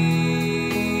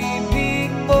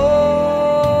mo.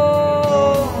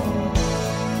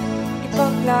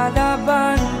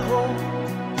 Ipaglalaban ko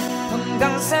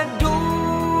hanggang sa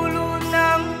dulo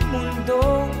ng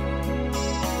mundo,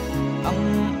 ang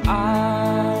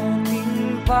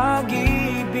ating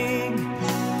pag-ibig,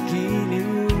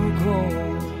 giliw ko.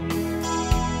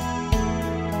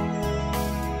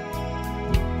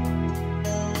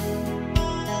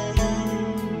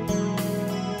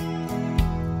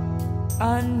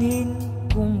 Anin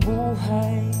kong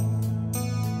buhay,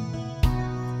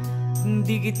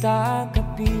 hindi kita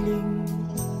kapiling.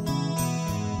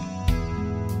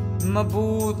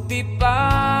 Mabuti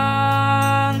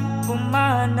pang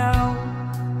pumanaw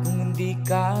kung hindi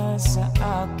ka sa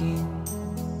akin.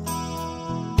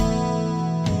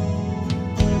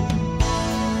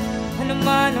 Ano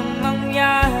man ang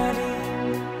mangyari,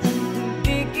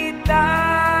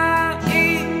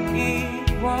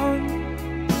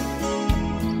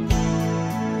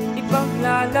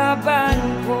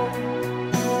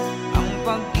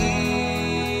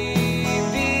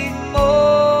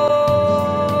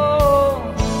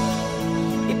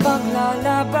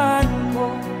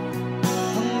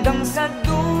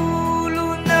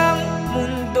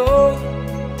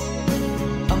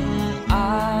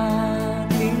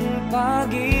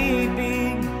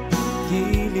 pag-ibig,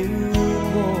 giliw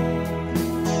ko.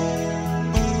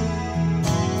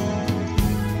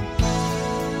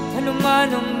 Ano man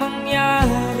ang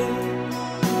mangyari,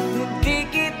 hindi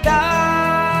kita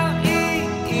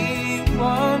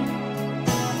iiwan.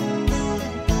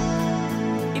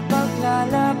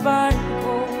 Ipaglalaban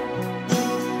ko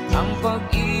ang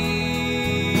pag-ibig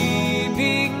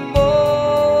mo.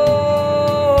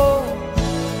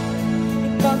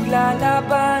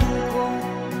 Ipaglalaban ko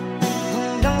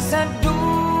hanggang sa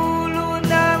dulo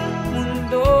ng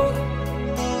mundo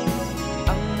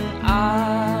ang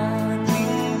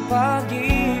ating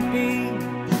pag-ibig,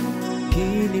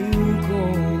 giliw ko.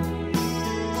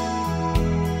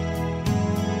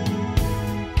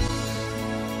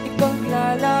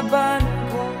 Ipaglalaban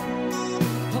ko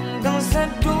hanggang sa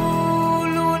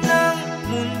dulo ng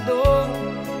mundo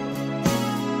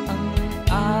ang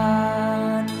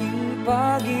ating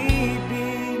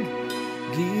pag-ibig,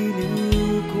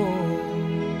 giliw ko.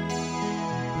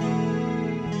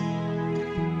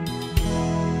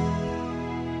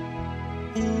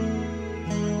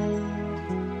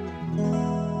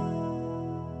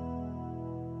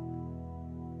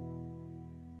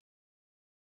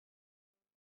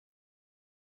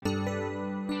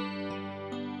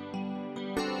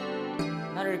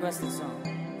 Another requested song.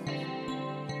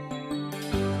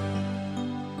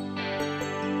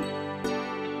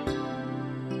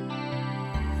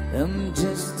 I'm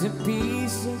just the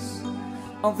pieces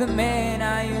of the man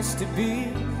I used to be.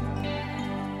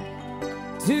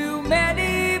 Too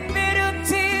many bitter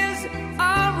tears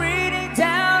are raining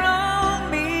down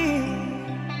on me.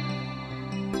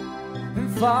 I'm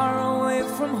far away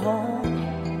from home,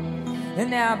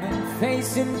 and I've been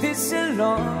facing this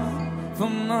alone for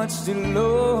much too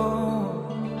long.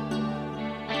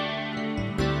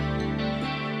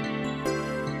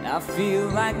 I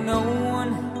feel like no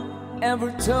one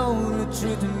ever told the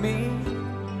truth to me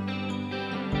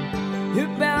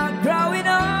about growing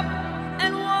up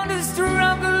and what a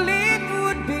struggle it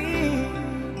would be.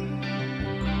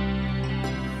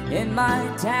 In my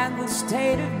tangled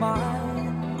state of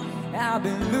mind, I've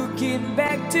been looking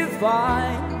back to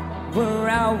find where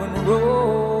I went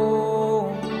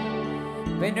wrong.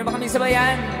 Pwede ba kami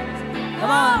sabayan? Come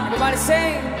on, everybody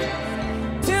sing.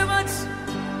 Too much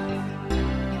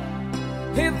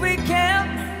if we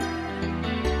can.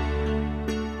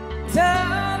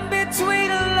 Time between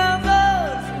the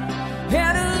lovers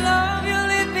and the love you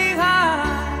leave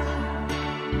behind.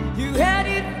 You had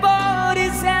it for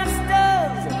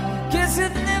disasters, guess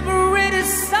it never read a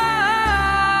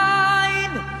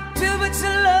sign. Too much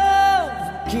love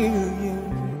kill you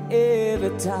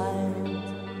every time.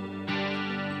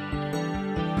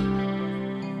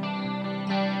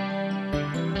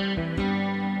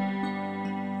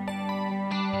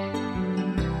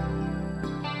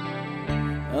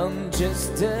 I'm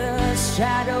just the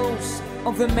shadows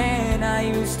of the man I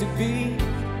used to be,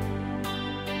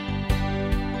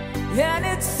 and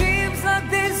it seems like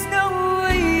there's no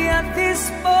way out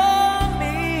this for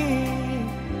me.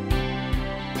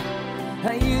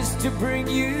 I used to bring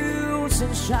you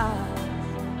sunshine,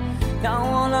 now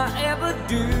all I ever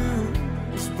do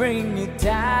is bring you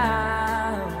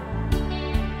down.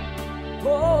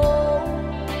 Oh,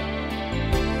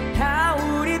 how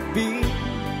would it be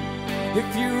if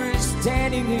you were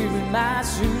standing here in my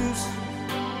shoes?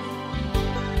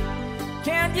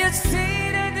 Can't you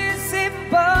see that it's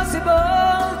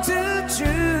impossible to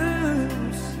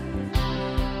choose?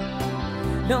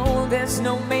 No, there's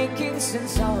no making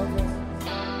sense of it,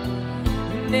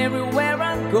 and everywhere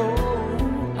I go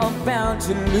I'm bound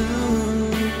to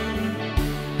lose.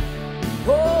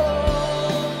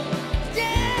 Oh,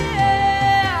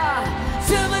 yeah,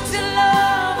 too much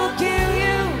love will kill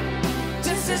you,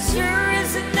 just as sure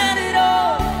as not at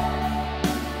all.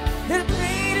 The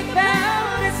bleed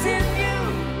about is in you,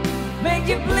 make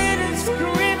you bleed and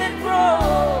scream and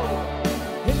roll.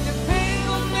 If the pain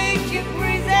will make you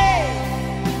crazy,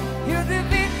 you're the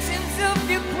victims of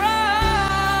your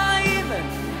crime.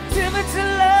 Too much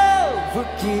love will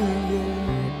kill you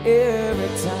every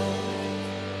time.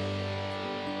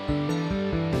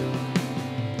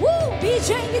 Woo!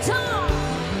 DJ guitar!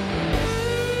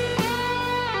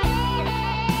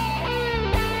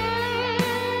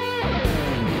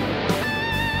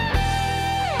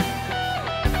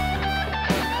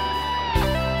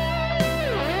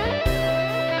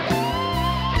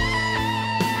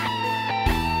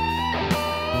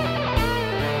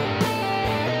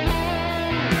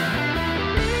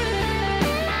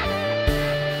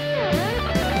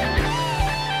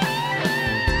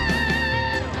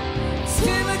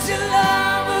 Too much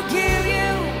love will kill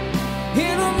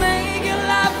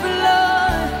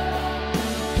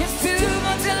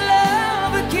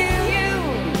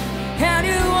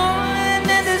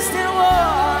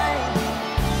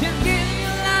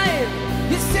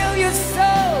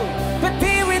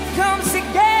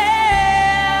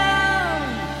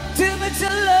words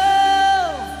of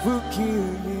love will kill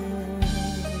you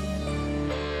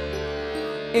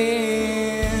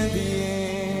in the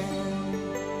end.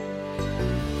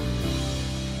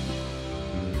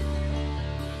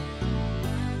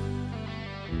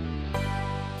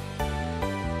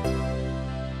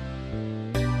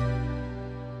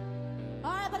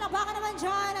 Alright, palakpakan naman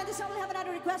dyan. And this time we have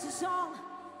another requested song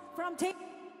from Tape.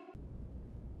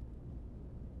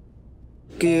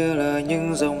 Kia là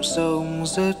những dòng sông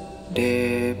rất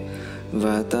đẹp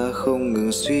và ta không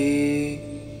ngừng suy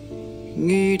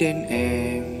nghĩ đến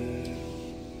em.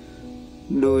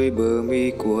 Đôi bờ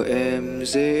mi của em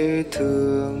dễ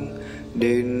thương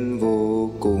đến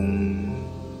vô cùng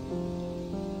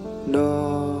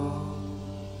đó.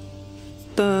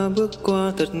 Ta bước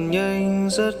qua thật nhanh,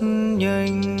 rất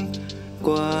nhanh,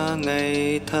 qua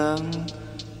ngày tháng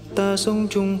ta sống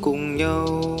chung cùng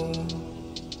nhau.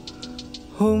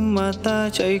 Hôm mà ta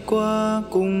chạy qua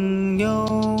cùng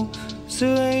nhau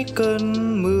dưới cơn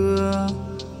mưa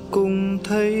cùng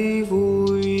thấy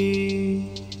vui.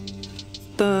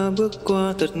 Ta bước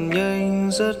qua thật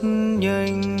nhanh, rất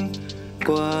nhanh,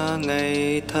 qua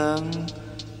ngày tháng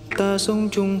ta sống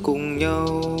chung cùng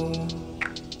nhau.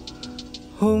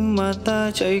 Hôm mà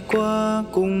ta chạy qua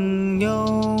cùng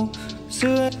nhau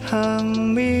dưới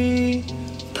hàng mi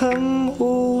thấm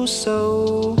u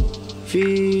sầu,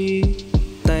 vì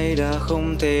tay đã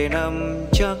không thể nắm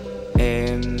chắc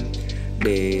em,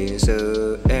 để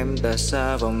giờ em đã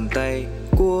xa vòng tay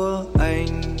của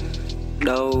anh.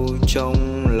 Đau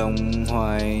trong lòng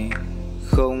hoài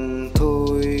không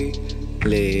thôi,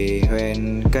 lệ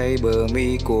hoen cay bờ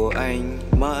mi của anh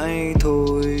mãi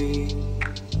thôi.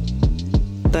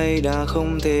 Tay đã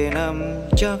không thể nắm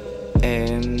chắc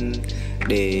em,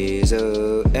 để giờ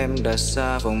em đã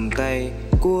xa vòng tay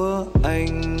của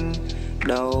anh.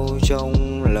 Đau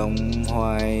trong lòng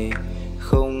hoài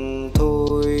không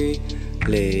thôi,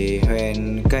 lệ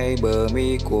hoen cay bờ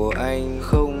mi của anh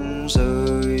không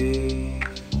rơi.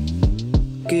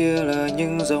 Kia là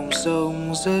những dòng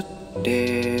sông rất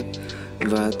đẹp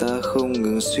và ta không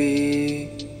ngừng suy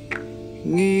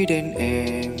nghĩ đến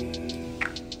em.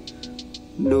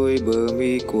 Đôi bờ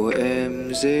mi của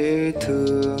em dễ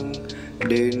thương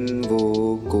đến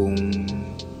vô cùng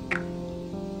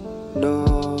đó.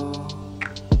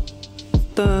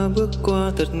 Ta bước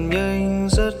qua thật nhanh,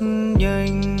 rất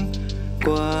nhanh,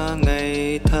 qua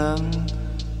ngày tháng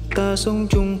ta sống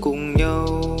chung cùng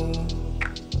nhau.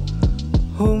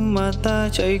 Hôm mà ta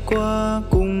chạy qua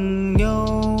cùng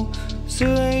nhau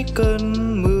dưới cơn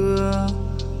mưa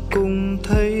cùng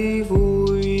thấy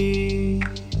vui.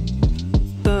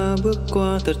 Ta bước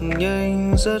qua thật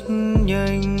nhanh, rất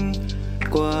nhanh,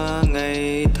 qua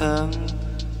ngày tháng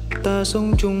ta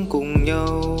sống chung cùng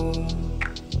nhau.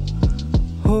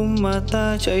 Hôm mà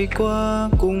ta chạy qua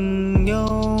cùng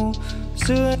nhau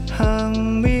dưới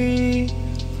hàng mi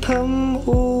thấm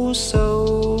u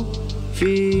sầu,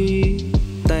 vì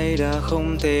tay đã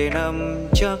không thể nắm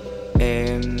chắc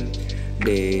em,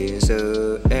 để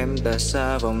giờ em đã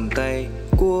xa vòng tay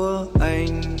của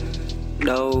anh.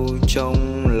 Đau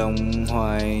trong lòng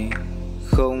hoài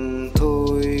không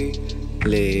thôi,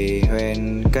 lệ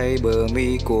hoen cay bờ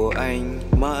mi của anh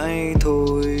mãi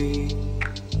thôi.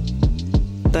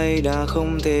 Tay đã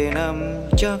không thể nắm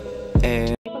chắc em.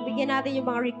 Pagbigyan natin yung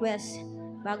mga request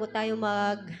bago tayo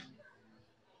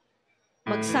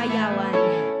magsayawan.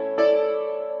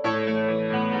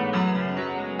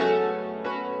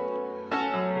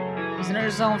 Here's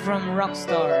another song from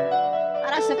Rockstar.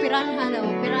 Para sa Piranha na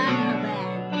Piranha Band.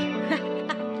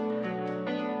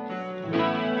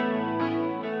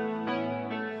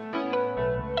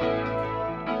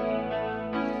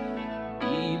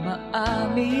 Di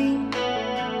maamin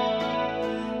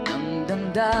ng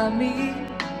damdamin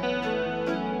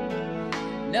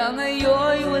na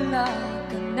ngayon'y wala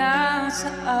ka na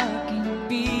sa aking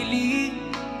piling.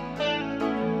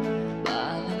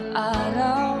 Balang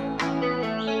araw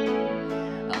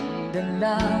ang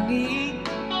dalangin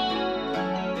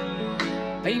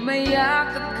ay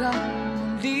mayakap kang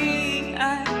muli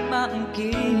at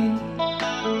maangkin.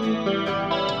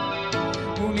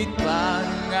 Ngunit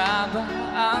paano nga ba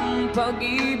ang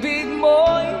pag-ibig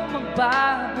mo'y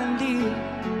magbabalik?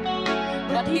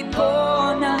 Ba't ito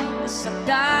na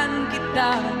nasaktan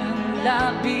kita ng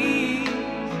labis?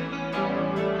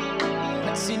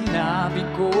 At sinabi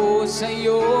ko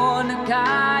sa'yo na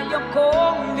kaya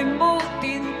kong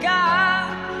limutin ka.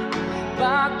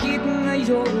 Bakit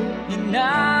ngayon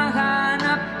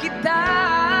hinahanap kita?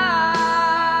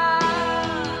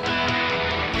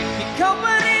 Ikaw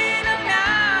pa rin ang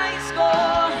nais ko,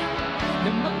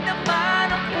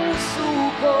 damang-dama ng puso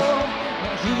ko.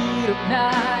 Mahirap na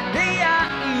dayan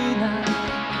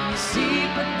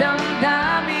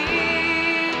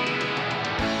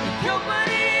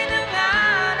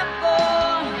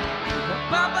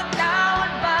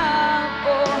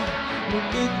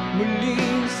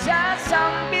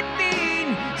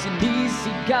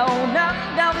sinisigaw ng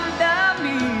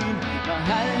damdamin.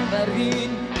 Mahal pa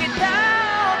rin kita,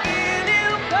 o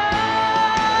giliw ko.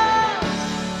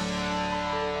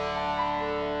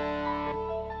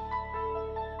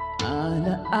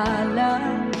 Alaala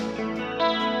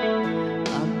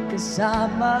ang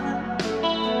kasama,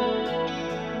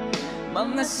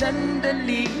 mga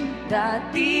sandaling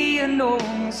dati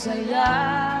anong saya.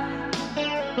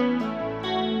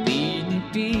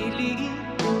 Pinipili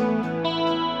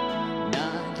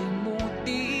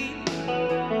nalimutin,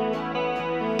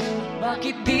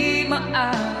 bakit di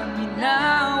maamin na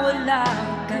wala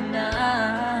ka na?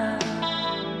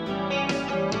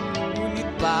 Ngunit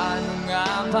paano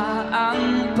nga ba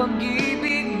ang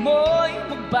pag-ibig mo'y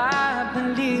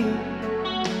magbabalik?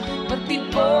 Pati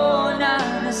po na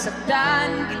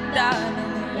nasaktan kita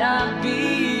ng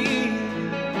labis.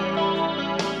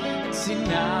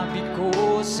 Sinabi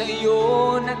ko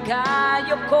sa'yo na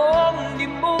kaya kong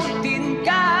limutin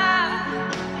ka.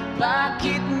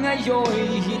 Bakit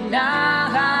ngayon'y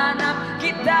hinahanap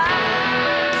kita?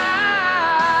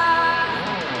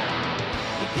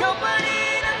 Ikaw pa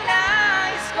rin ang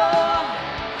nais ko,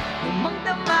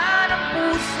 lumagdama ng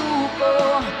puso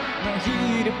ko.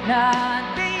 Mahirap na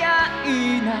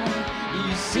dayain ang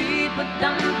isip at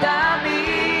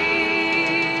damdamin.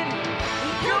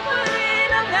 Ikaw pa rin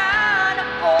ang hanap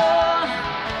ko,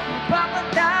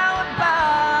 magpapatawad ba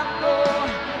ako?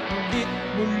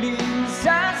 Ulit-muling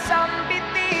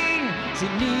sasambiting,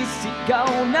 sinisigaw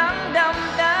ng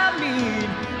damdamin.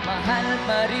 Mahal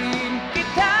pa rin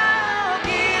kita, o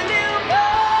giliw ko.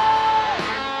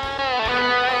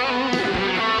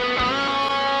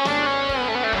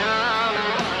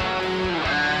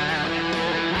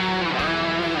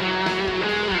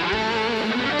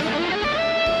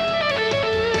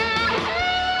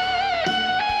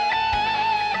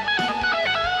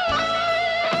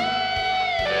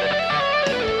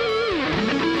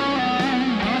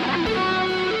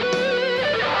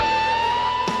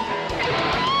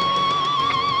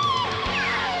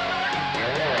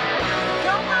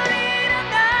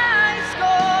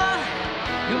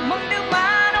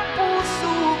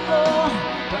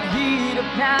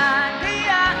 Na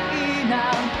dayain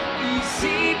ang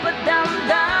isip at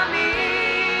damdamin.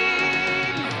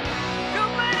 Ikaw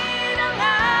pa rin ang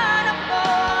hanap ko,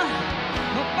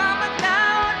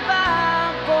 magpamatawad ba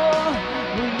ako?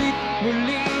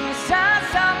 Ulit-muling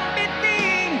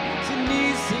sasambiting,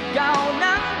 sinisigaw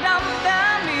ng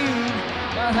damdamin.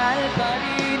 Mahal pa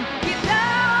rin kita,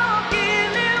 o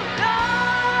giliw ko.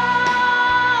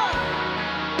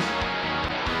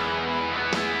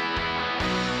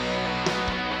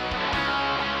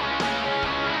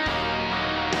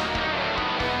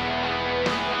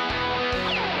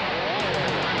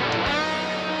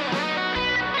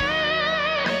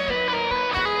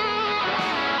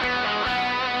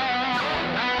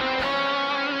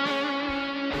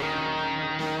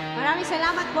 Maraming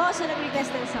salamat po sa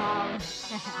nag-request ng song.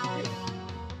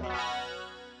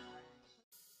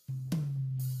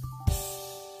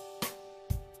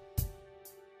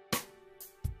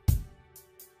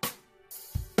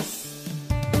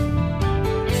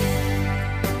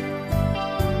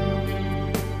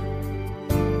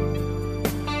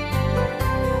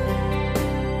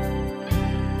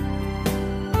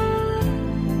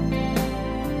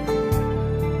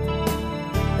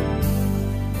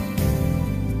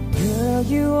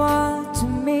 You are to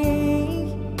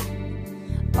me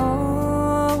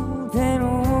all that a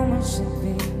woman should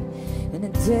be, and I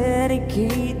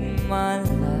dedicate my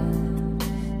life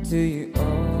to you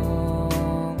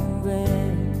always.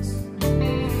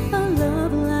 A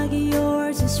love like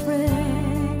yours is rare.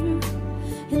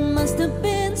 It must have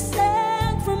been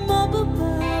sent from up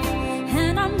above,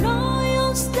 and I know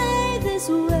you'll stay this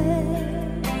way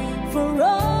for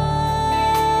always.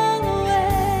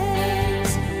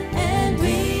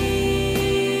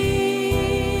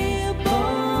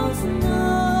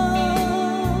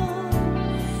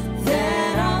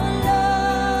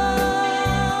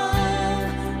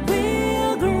 Will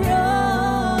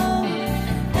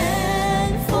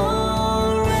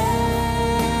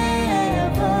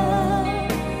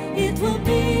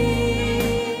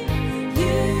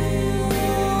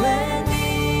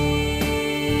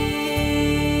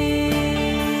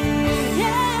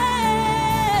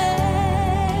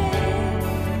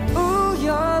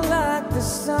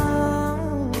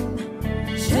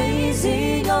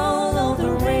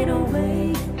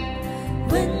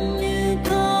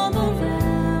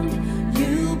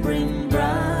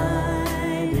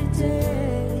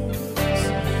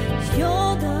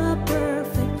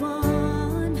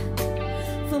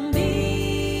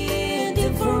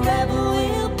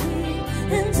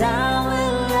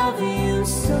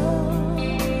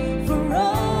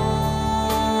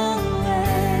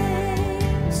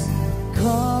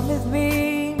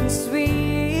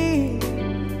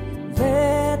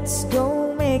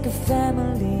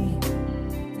family,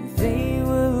 they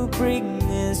will bring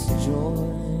us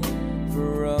joy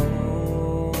for always.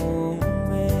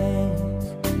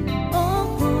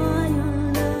 Oh boy, I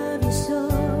love you so.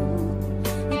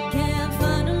 I can't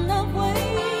find enough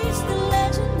ways to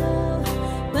let you know,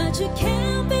 but you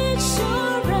can't be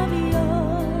sure of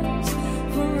yours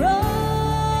for always.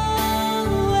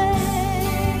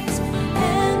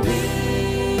 And we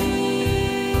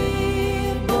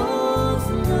both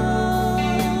know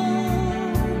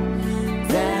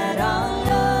that our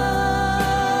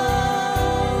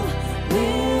love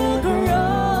will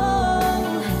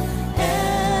grow,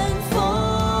 and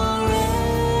forever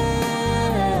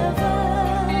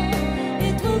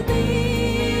it will be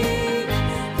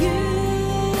you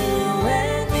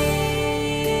and me.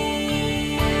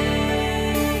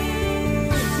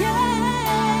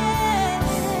 Yeah.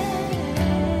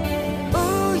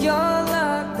 Ooh, you're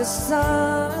like the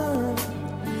sun,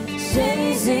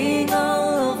 chasing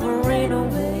all of the rain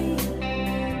away.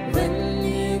 When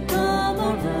you come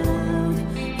around,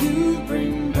 you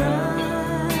bring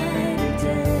brighter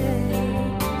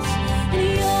days. And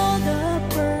you're the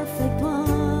perfect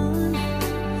one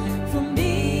for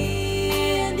me,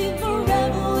 and you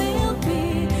forever will be.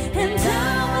 And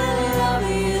I will love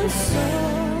you so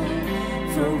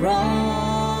for always.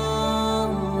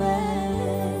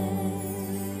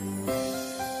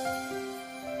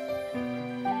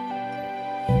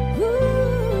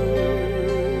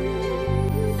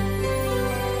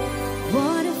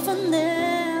 What if I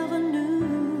never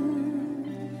knew?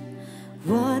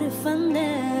 What if I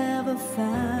never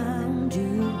found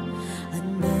you? I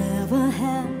never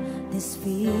had this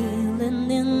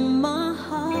feeling in my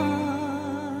heart.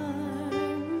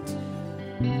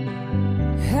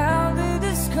 How did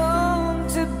this come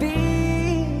to be?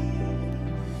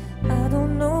 I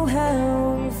don't know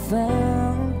how you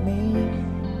found me,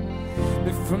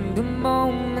 but from the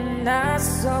moment I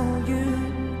saw you,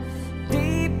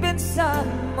 deep inside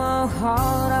my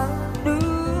heart I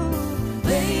knew,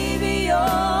 Baby,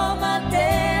 you're my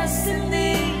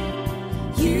destiny.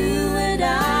 You and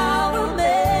I were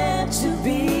meant to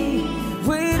be.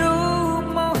 with all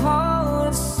my heart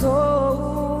and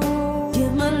soul.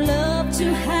 Give my love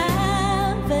to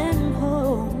heaven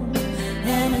home,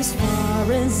 and as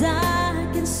far as I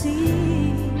can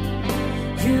see,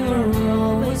 You were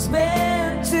always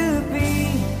meant to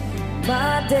be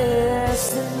my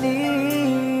destiny.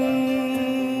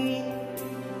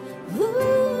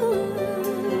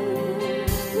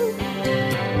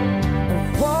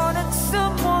 I wanted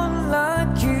someone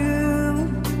like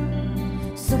you,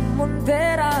 someone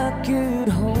that I could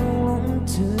hold on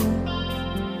to,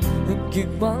 and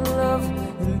give my love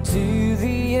until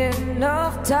the end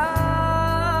of time.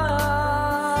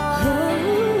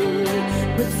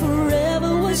 But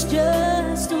forever was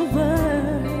just a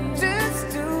word,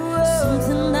 Just to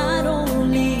something I'd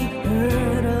only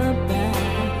heard about.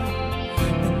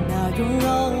 But now you're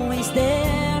always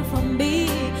there for me.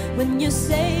 When you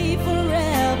say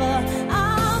forever,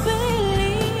 I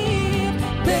believe.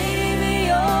 Baby,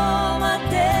 you're my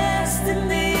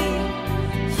destiny.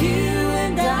 You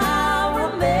and I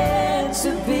were meant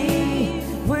to be.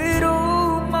 with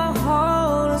all my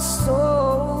heart and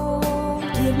soul.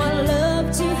 Give my love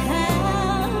to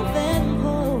heaven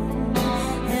home,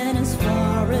 and as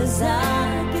far as I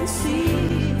can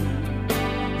see,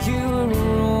 You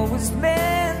were always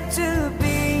meant to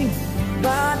be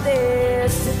my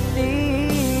destiny.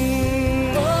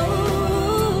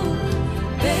 oh,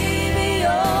 baby,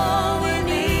 all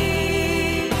we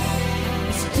need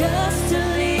is just a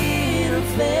little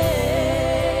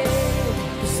faith.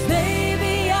 'Cause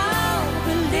baby, I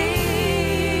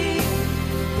believe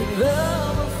that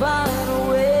love will find a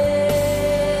way.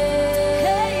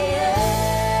 Hey, yeah.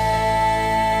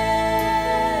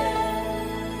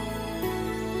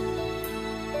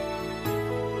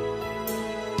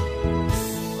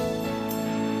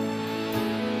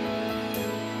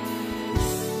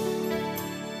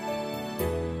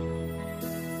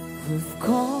 We've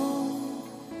come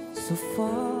so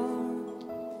far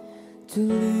to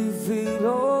leave it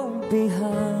all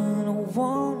behind. I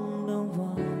wonder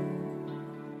why.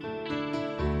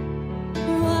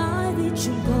 Why did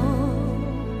you go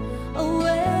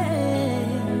away?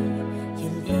 You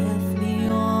left me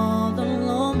all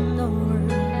alone, no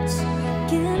words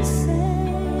can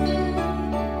say.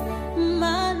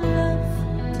 My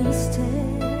love, please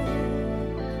stay.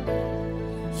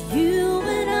 You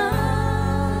and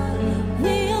I,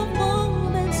 we have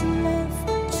moments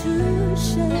left to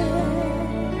share.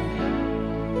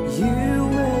 You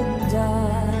and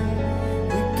I,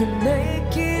 we can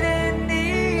make it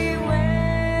anywhere.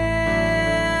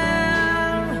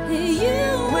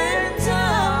 You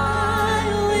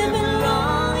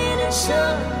each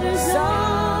other's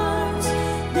arms.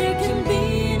 There can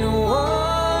be no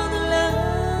other love.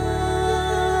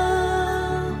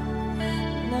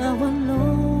 Now I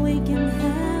know we can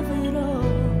have it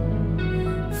all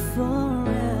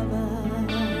forever.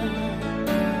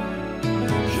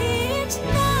 Each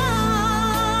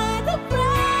night I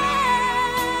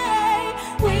pray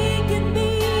we can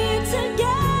be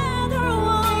together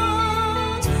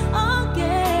once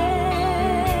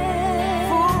again.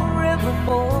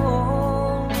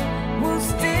 Forevermore, we'll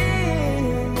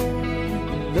stay in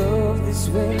love this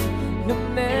way, no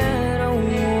matter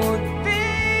what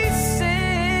they say,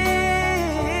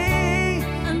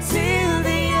 Until the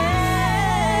end,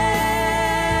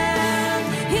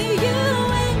 you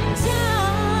and I,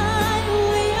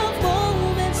 we have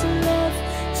moments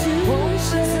left to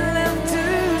share. left to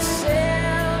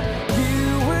share. You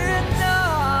and I,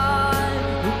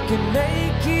 we can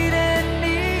make it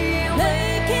anyway.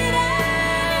 Make it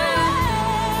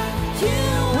anywhere.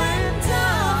 You and I,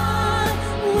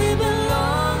 we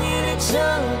belong in each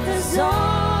other's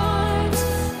arms.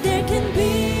 There can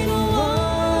be no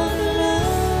other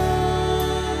love.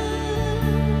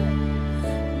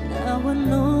 Now I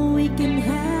know we can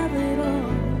have it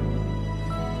all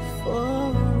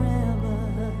forever.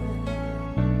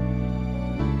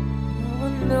 I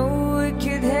know we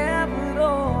could have it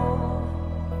all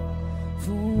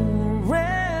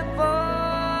forever.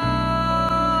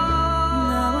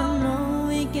 Now I know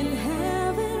we can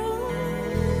have it all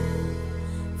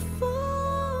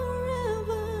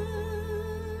forever.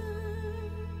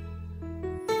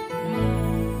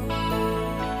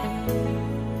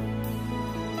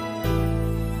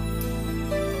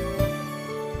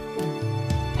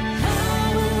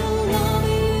 I will love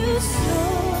you so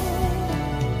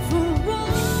forever.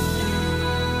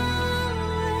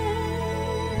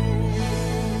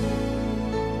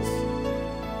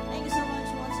 Thank you so much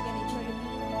once again. Enjoy your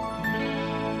meal.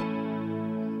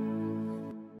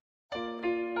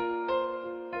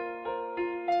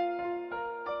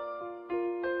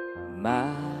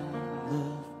 My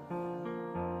love,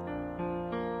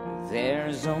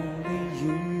 there's only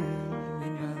you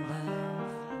in my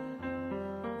life,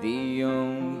 the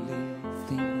only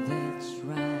thing that's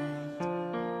right.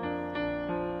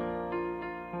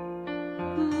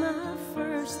 My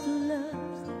first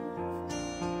love,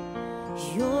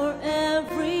 your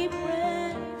every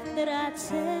breath that I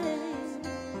take,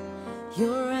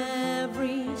 your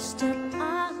every step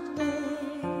I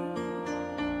make,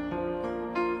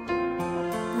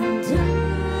 and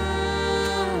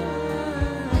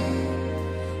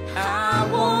I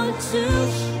want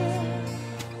to share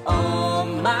all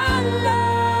my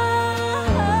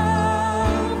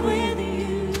love with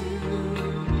you.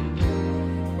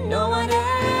 No one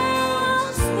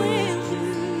else will do.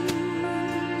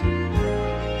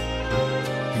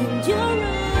 And you're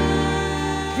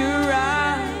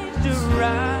right,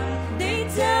 they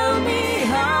tell me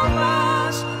how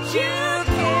much you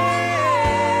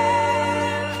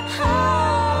care.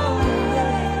 Oh,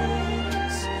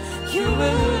 yes, you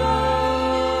will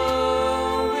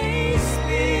always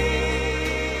be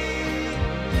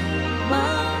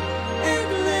my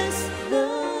endless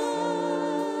love.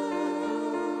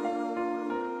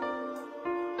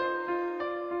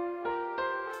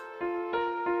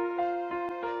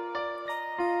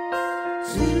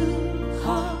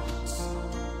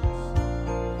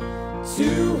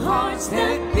 Two hearts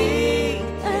that beat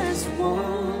as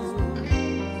one.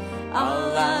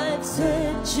 Our lives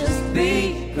had just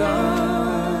begun.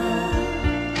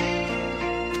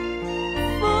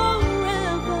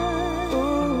 Forever,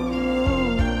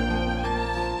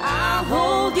 I'll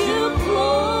hold you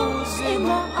close in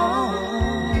my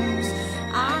arms.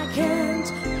 I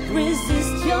can't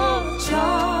resist your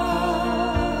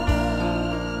charms.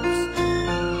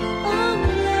 Oh,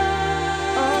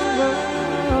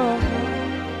 love,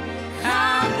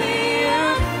 I'll be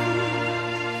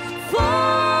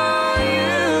for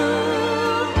you.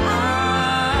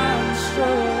 I'm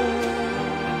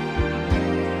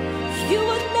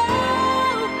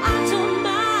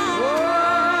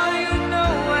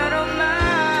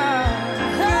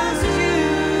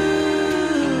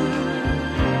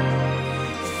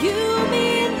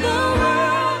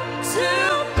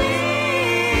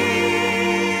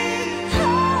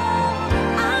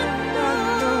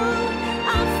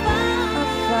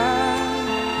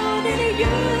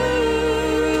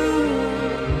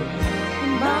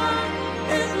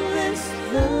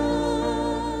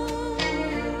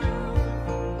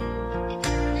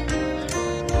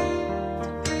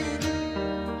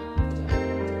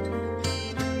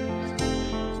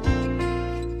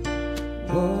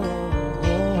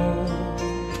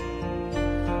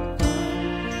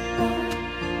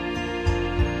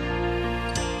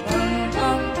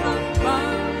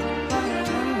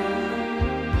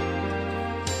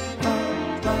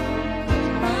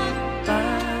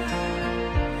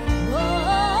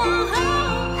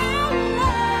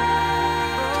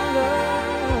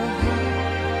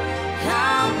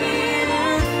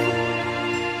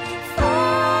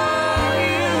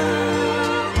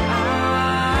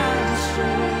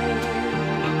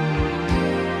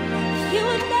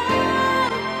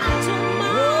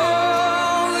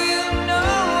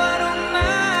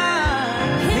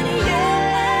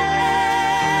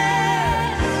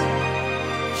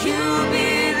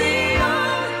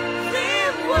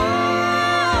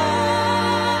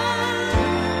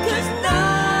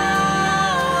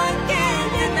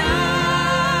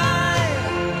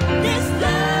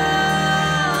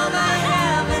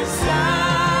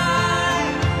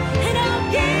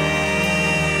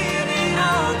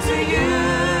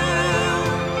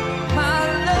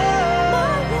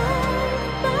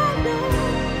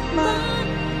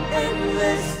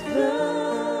endless blue.